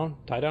down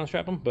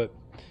strap them. But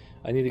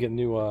I need to get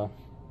new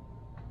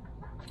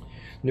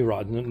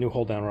rods, new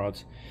hold down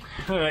rods.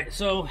 All right,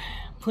 so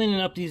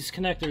cleaning up these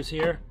connectors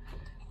here.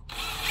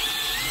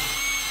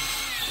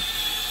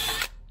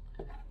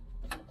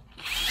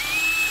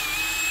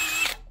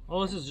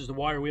 Oh, this is just a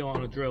wire wheel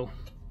on a drill.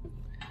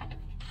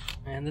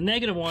 And the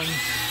negative ones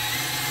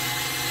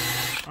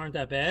aren't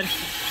that bad.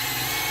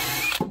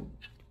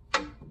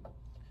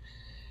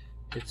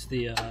 It's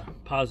the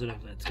positive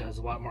that has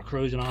a lot more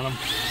corrosion on them.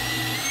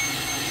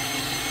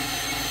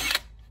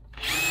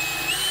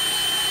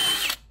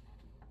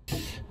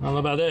 I don't know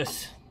about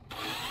this.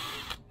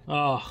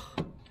 Oh,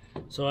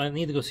 so I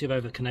need to go see if I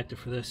have a connector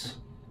for this.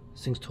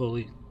 This thing's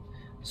totally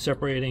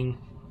separating.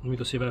 Let me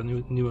go see if I have a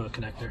new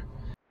connector.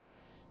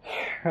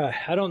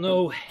 I don't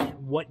know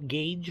what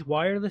gauge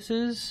wire this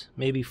is.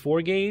 Maybe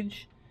 4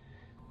 gauge.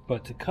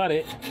 But to cut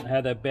it, I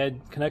had that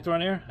bad connector on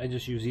there. I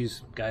just use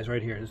these guys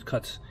right here. This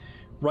cuts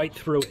right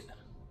through it.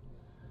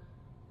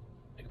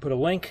 I can put a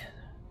link.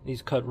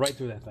 These cut right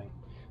through that thing.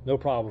 No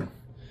problem.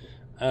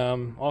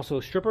 Also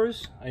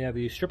strippers. I have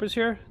these strippers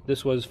here.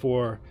 This was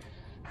for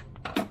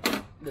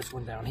this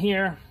one down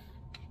here.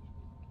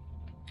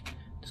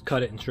 Just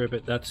cut it and strip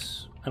it.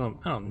 That's I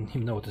don't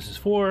even know what this is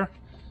for,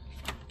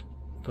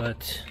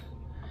 but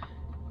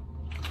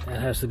it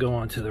has to go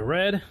onto the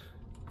red.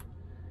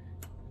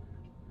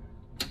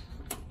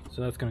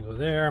 So that's gonna go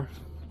there.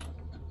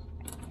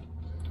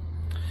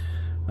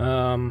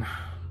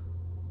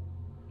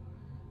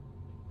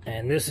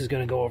 And this is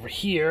gonna go over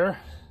here.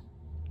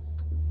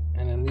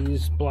 And then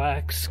these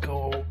blacks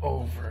go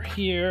over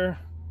here.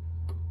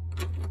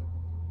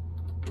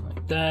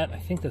 Like that. I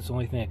think that's the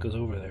only thing that goes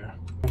over there.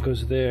 It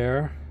goes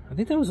there. I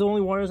think that was the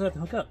only wires I have to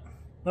hook up.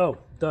 Oh,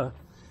 the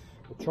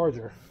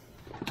charger.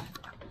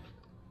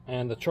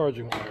 And the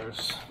charging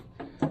wires.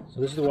 So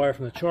this is the wire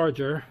from the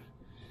charger.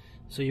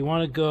 So you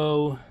want to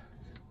go,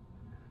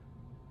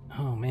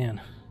 oh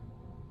man.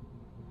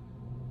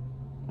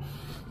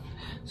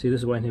 See,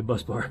 this is why I need a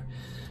bus bar.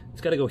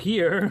 It's got to go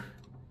here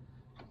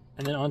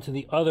and then onto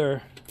the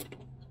other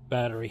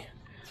battery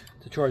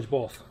to charge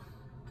both.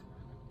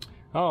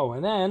 Oh,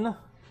 and then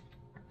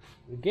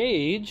the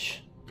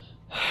gauge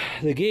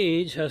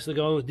has to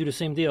go do the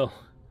same deal,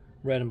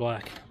 red and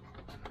black.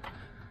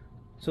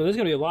 So there's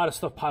gonna be a lot of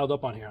stuff piled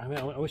up on here. I mean,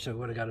 I wish I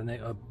would have got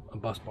a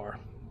bus bar.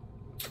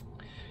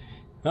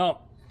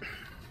 Well,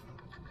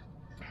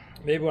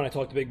 maybe when I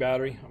talk to Big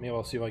Battery, maybe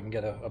I'll see if I can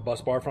get a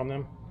bus bar from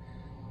them,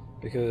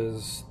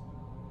 because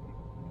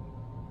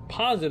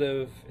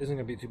positive isn't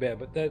gonna be too bad,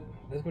 but there's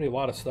gonna be a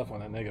lot of stuff on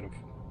that negative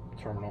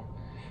terminal.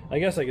 I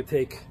guess I could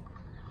take,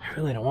 I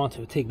really don't want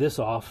to, take this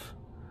off,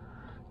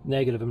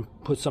 negative, and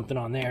put something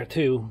on there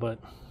too, but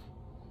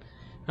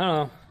I don't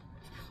know.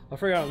 I'll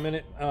figure out in a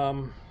minute.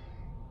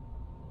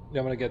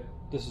 I'm gonna get,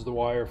 this is the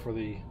wire for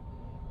the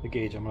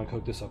gauge. I'm gonna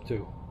hook this up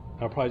too.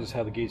 I'll probably just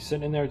have the gauge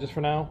sitting in there just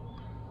for now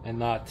and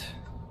not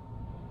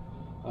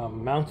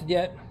mounted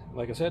yet.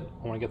 Like I said,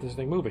 I want to get this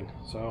thing moving.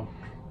 So,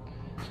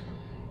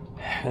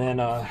 and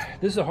then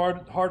this is the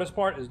hardest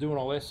part, is doing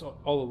all this,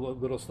 all the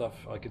little stuff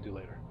I could do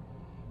later.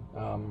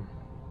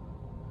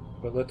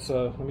 But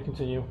let me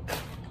continue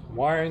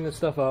wiring this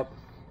stuff up.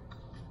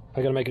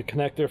 I gotta make a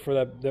connector for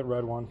that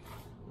red one.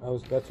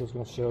 That's what I was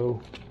gonna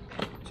show.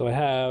 So I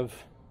have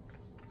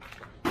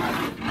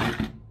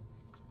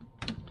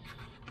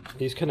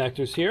these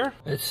connectors here.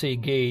 Let's see,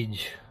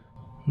 gauge.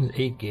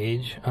 8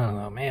 gauge. I don't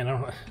know, man. I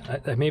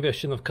don't know. Maybe I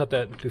shouldn't have cut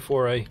that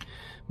before I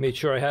made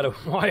sure I had a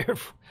wire,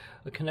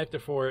 a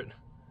connector for it.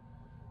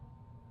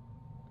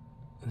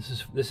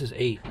 This is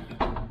 8.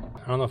 I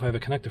don't know if I have a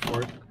connector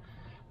for it.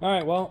 All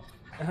right, well,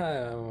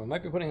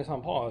 might be putting this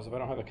on pause if I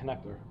don't have a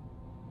connector.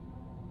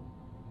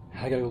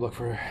 I gotta go look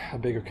for a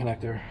bigger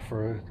connector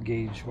for a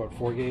gauge. What,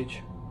 4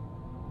 gauge?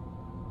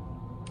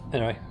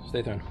 Anyway,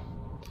 stay tuned.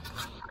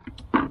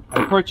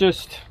 I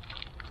purchased.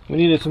 We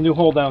needed some new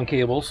hold down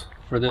cables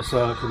for this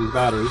for these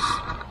batteries,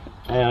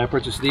 and I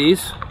purchased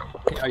these.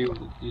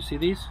 You see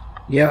these?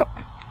 Yep.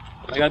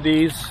 I got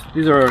these.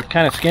 These are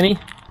kind of skinny.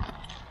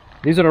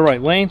 These are the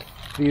right length.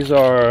 These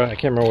are, I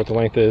can't remember what the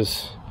length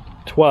is,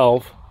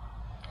 12.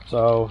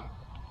 So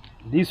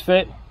these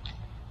fit.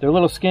 They're a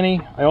little skinny.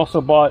 I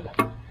also bought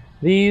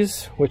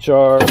these, which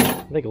are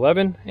I think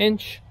 11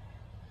 inch.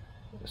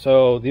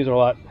 So these are a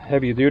lot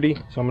heavier duty.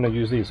 So I'm going to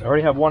use these. I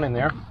already have one in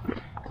there.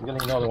 I'm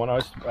getting another one. I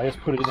just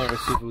put it in there to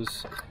see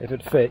if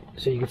it fit.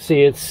 So you can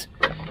see it's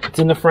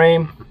in the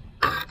frame,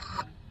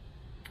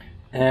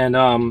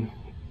 and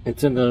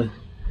it's in the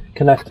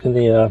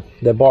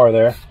the bar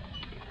there.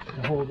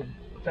 I hold the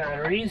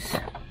batteries.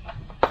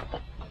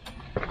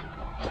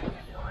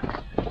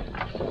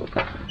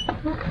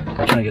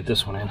 I'm trying to get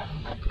this one in.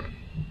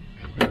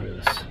 Where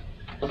this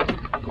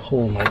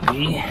hole might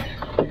be.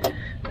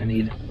 I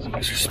need some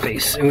extra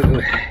space. It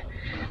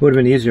would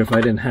have been easier if I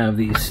didn't have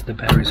the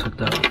batteries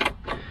hooked up.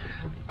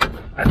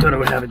 I thought I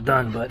would have it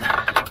done, but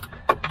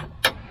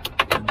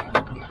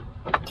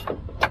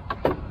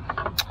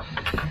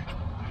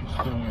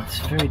it's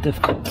very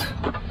difficult.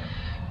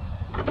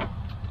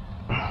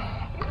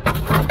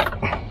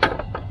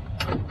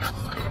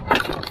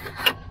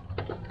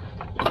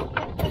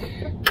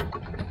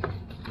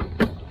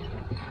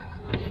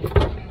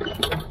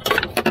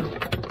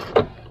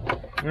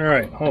 All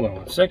right, hold on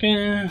one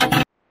second.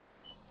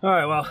 All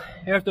right, well,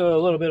 after a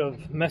little bit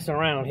of messing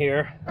around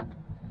here,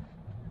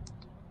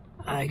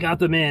 I got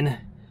them in.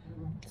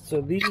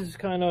 So these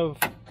kind of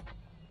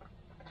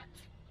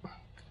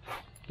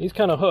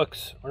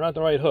hooks are not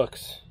the right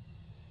hooks,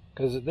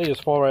 because they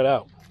just fall right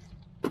out.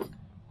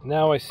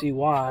 Now I see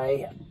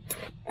why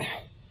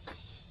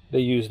they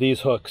use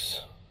these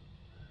hooks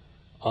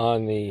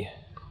on the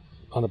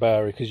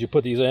battery, because you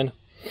put these in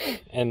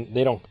and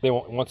they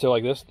won't, once they're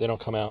like this, they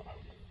don't come out.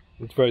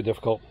 It's very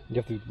difficult. You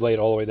have to lay it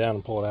all the way down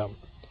and pull it out.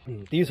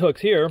 These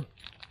hooks here, if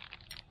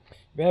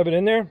you have it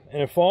in there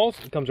and it falls,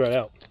 it comes right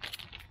out.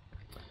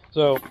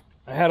 So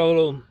I had a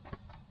little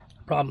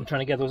problem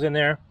trying to get those in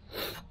there.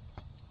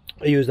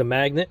 I used a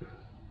magnet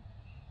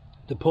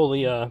to pull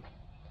the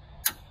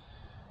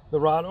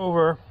rod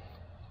over,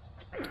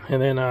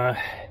 and then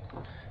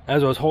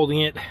as I was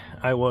holding it,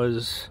 I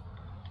was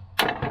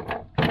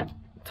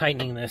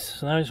tightening this.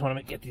 So now I just want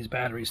to get these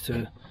batteries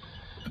to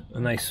a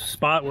nice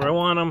spot where I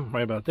want them,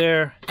 right about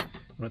there.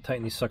 I'm going to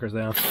tighten these suckers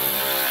down.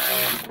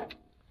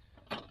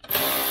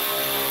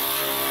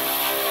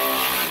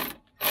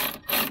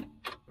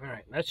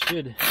 Alright, that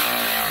should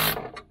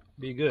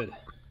be good.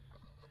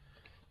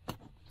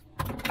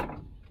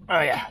 Oh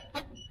yeah,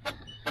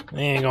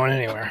 they ain't going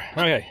anywhere.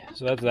 Okay,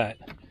 so that's that.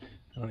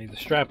 I don't need the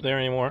strap there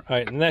anymore.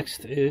 Alright,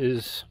 next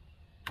is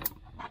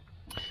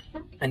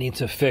I need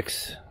to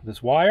fix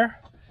this wire,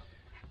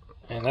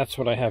 and that's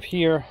what I have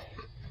here.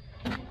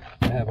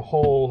 I have a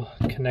whole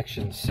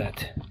connection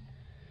set,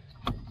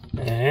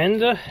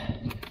 and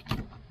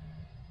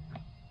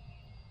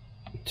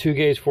 2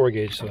 gauge, 4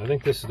 gauge, so I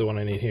think this is the one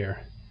I need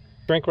here.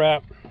 Shrink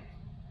wrap,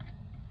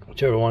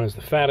 whichever one is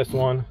the fattest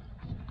one,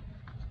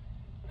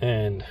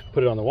 and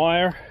put it on the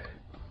wire,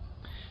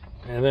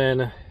 and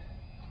then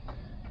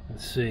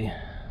let's see,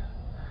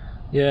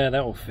 yeah,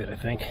 that will fit, I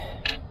think.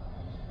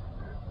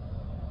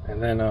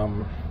 And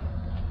then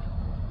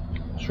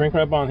shrink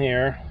wrap on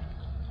here,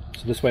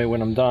 so this way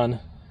when I'm done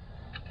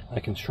I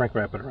can shrink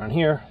wrap it around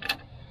here.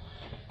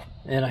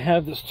 And I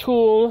have this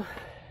tool.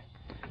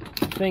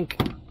 I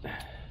think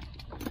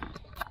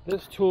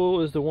this tool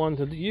is the one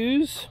to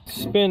use.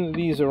 Spin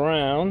these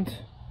around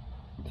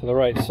to the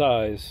right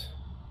size.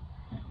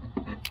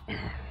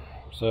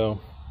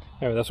 So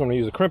anyway, that's what I'm gonna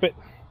use to crimp it.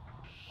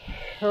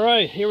 All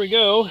right, here we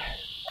go.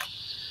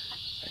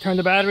 I turned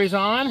the batteries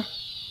on.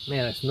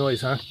 Man, that's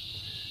noise, huh?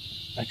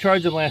 I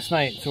charged them last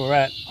night, so we're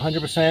at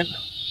 100%.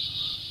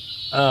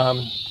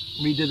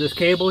 Redid this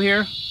cable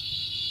here.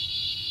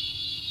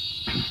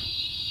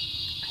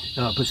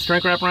 Put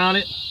shrink wrap around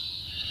it.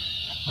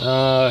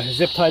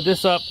 Zip tied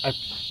this up. I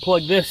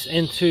plug this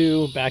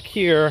into back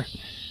here.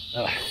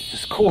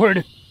 This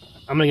cord,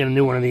 I'm gonna get a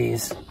new one of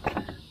these.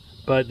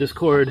 But this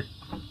cord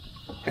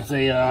is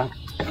a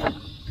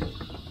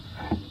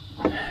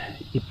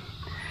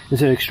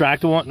it's an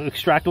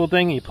extractable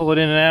thing. You pull it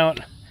in and out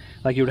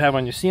like you would have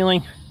on your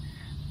ceiling,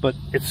 but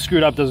it's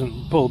screwed up,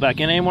 doesn't pull it back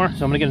in anymore.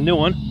 So I'm gonna get a new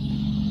one.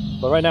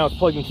 But right now it's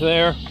plugged into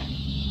there,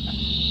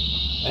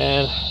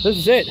 and this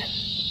is it.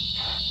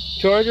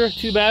 Charger,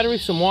 2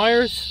 batteries, some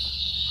wires.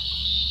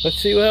 Let's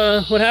see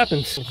what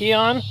happens. Key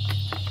on.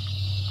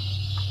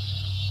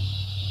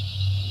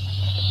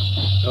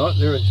 Oh,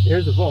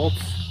 here's the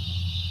volts.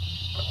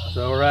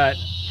 So we're at,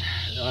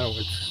 I don't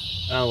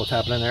know what's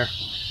happening there.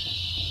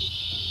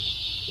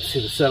 Let's see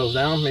if it settles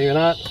down. Maybe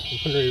not. We'll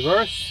put it in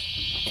reverse.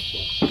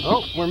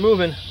 Oh, we're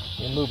moving.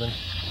 We're moving.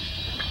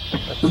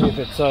 Let's see if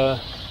it's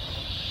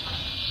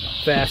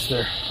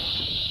faster.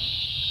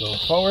 Go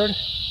forward.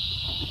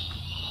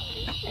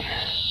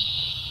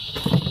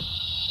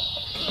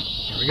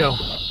 Here we go.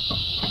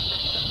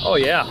 Oh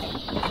yeah.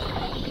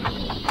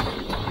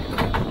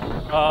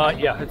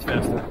 Yeah, it's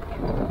faster.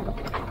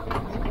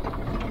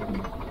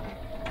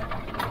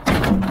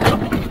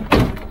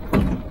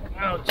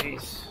 Oh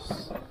jeez.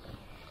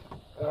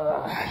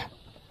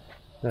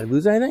 Did I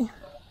lose anything?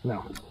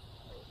 No.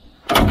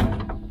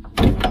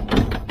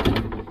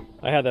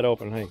 I had that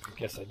open. I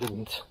guess I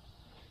didn't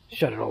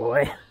shut it all the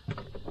way.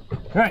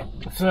 All right,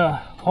 let's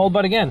hold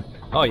butt again.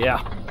 Oh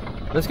yeah.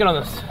 Let's get on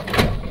this.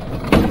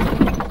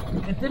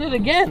 It did it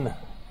again.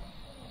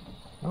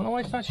 I don't know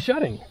why it's not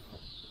shutting.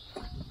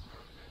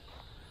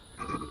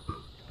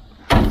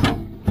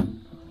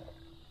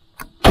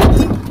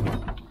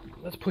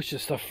 Let's push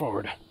this stuff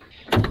forward.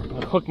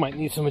 The hook might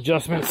need some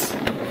adjustments.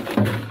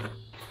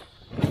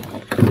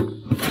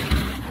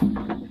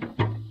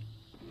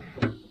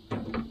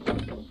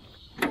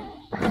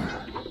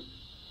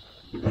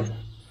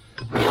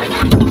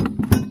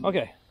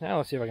 Okay, now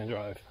let's see if I can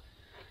drive.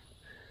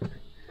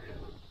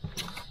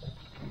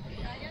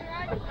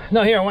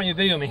 No, here, I want you to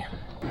video me.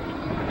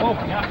 Oh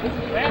my God, this is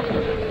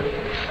faster.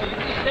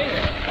 Stay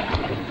there.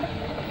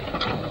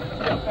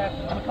 Yeah,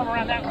 faster. I'm gonna come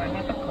around that way. I'm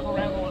gonna come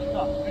around all this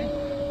stuff. Okay?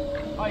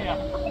 Oh yeah.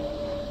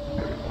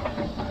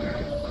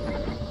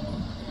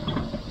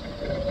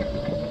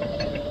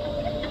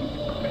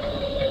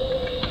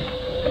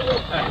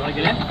 Alright, can I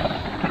get in?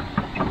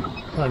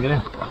 Can I get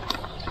in?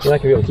 You're not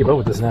gonna be able to keep up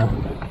with this now.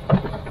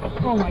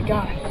 Oh my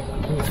God.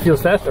 It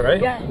feels faster,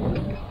 right? Yeah.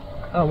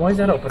 Oh, why is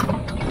that open?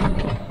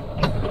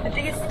 I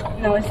think it's,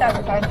 no, it's not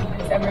the fastest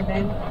it's ever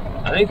been.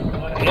 I think,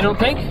 you don't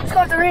think? Let's go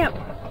up the ramp.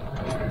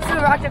 Let's do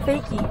a rocket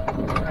fakie.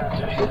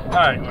 Okay.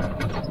 Alright.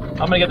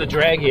 I'm gonna get the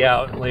draggy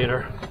out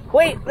later.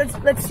 Wait,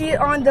 let's see it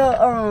on the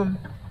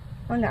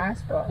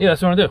asphalt. Yeah,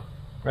 that's what I want to do.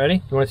 Ready?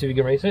 You want to see if you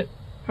can race it?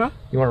 Huh?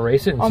 You want to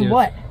race it and see on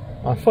what?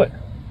 On foot.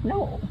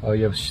 No. Oh,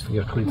 you have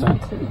cleats on.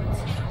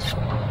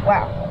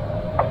 Wow.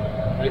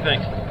 What do you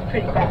think?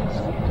 Pretty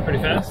fast. Pretty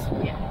fast?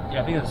 Yeah.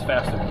 Yeah, I think it's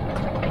faster.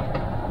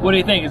 What do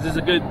you think? Is this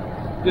a good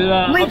Wait,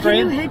 upgrade? can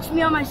you hitch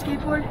me on my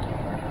skateboard?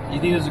 You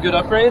think this is a good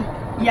upgrade?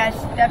 Yes,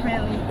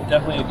 definitely.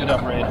 Definitely a good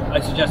upgrade. I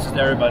suggest this to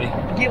everybody.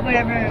 Get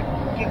whatever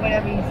he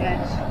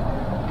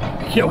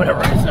says. Get whatever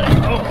I say.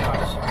 Oh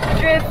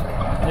gosh. Drift.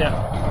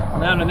 Yeah.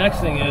 Now the next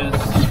thing is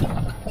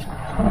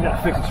we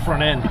gotta fix its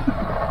front end.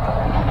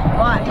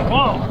 Why?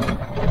 Whoa!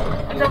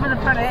 What's up with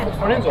the front end?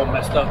 Front end's all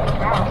messed up.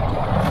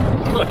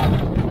 Look.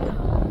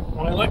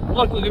 When I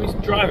look at me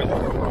driving.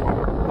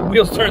 The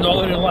wheels turned all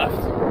the way to the left.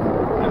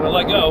 And when I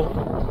let go.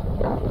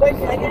 Wait,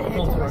 can I get a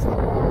hitch?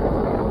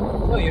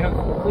 No, you have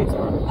cleats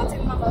on. I'll take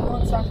them off. I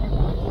won't stop.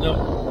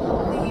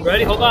 No.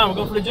 Ready? Hold on.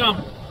 We'll go for the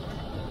jump.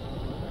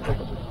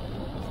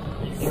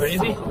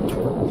 Crazy?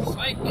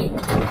 Spike.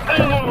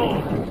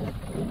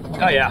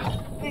 Oh yeah.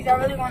 Please, I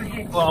really want to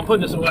hitch. Well, I'm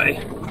putting this away.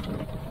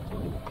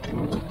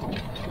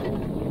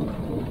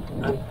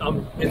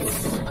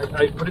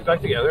 I put it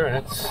back together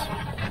and it's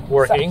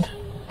working.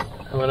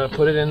 I'm gonna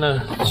put it in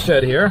the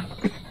shed here.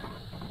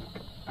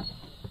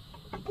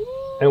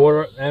 And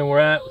we're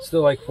at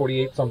still like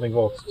 48 something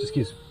volts. Just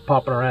keeps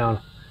popping around.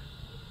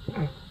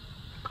 I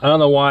don't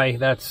know why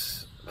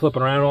that's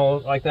flipping around all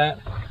like that.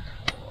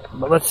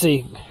 But let's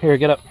see. Here,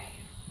 get up.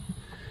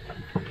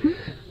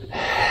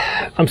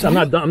 I'm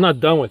not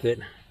done with it.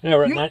 Yeah,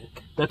 we're at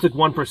that took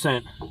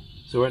 1%.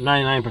 So we're at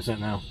 99%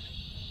 now.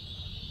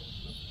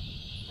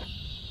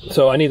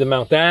 So I need to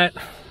mount that.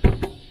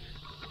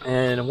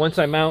 And once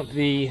I mount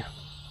I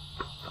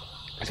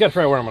just gotta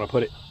figure out where I'm gonna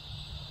put it.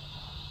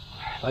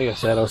 Like I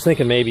said, I was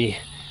thinking maybe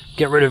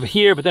get rid of it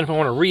here, but then if I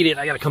want to read it,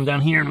 I gotta come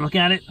down here and look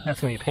at it.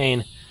 That's gonna be a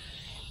pain.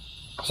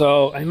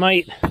 So I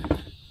might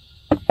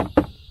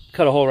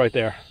cut a hole right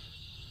there.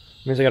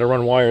 Means I gotta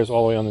run wires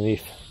all the way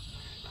underneath.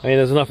 I mean,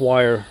 there's enough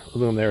wire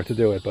loom there to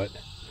do it, but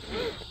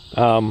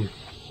I don't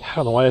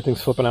know why that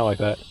thing's flipping out like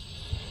that.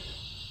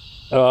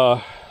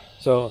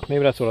 So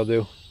maybe that's what I'll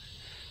do.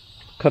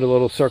 Cut a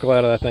little circle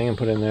out of that thing and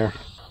put it in there.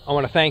 I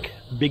want to thank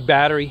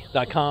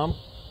bigbattery.com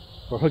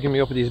for hooking me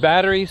up with these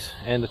batteries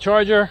and the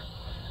charger.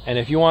 And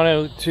if you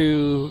want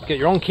to get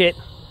your own kit,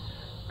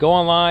 go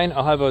online.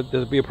 I'll have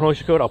there'll be a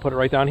promotion code. I'll put it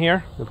right down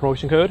here, the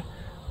promotion code,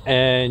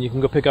 and you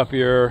can go pick up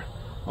your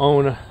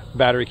own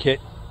battery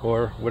kit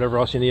or whatever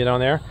else you need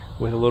on there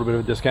with a little bit of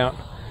a discount,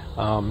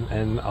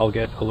 and I'll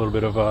get a little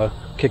bit of a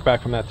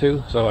kickback from that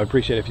too. So I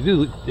appreciate it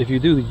if you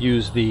do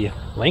use the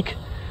link.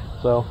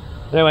 So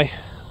anyway,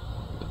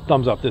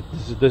 thumbs up. This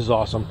is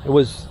awesome. It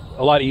was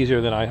a lot easier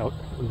than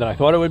I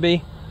thought it would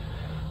be.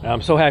 And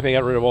I'm so happy I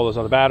got rid of all those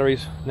other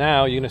batteries.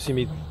 Now you're gonna see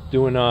me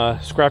doing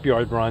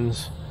scrapyard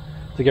runs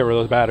to get rid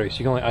of those batteries.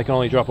 I can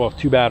only drop off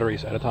 2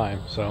 batteries at a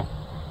time, so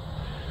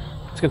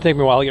it's gonna take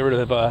me a while to get rid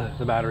of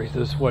the batteries.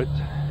 This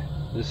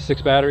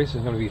 6 batteries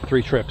is gonna be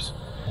 3 trips.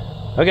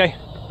 Okay,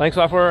 thanks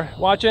a lot for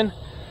watching.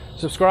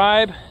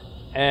 Subscribe,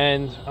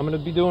 and I'm gonna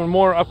be doing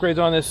more upgrades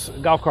on this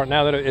golf cart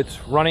now that it's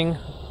running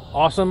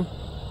awesome.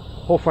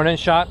 Whole front end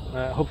shot.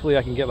 Hopefully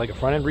I can get like a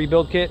front end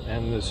rebuild kit,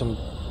 and there's some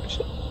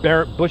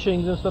bare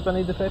bushings and stuff I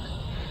need to fix.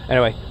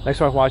 Anyway, thanks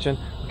for watching.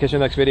 Catch you in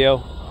the next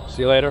video.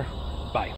 See you later.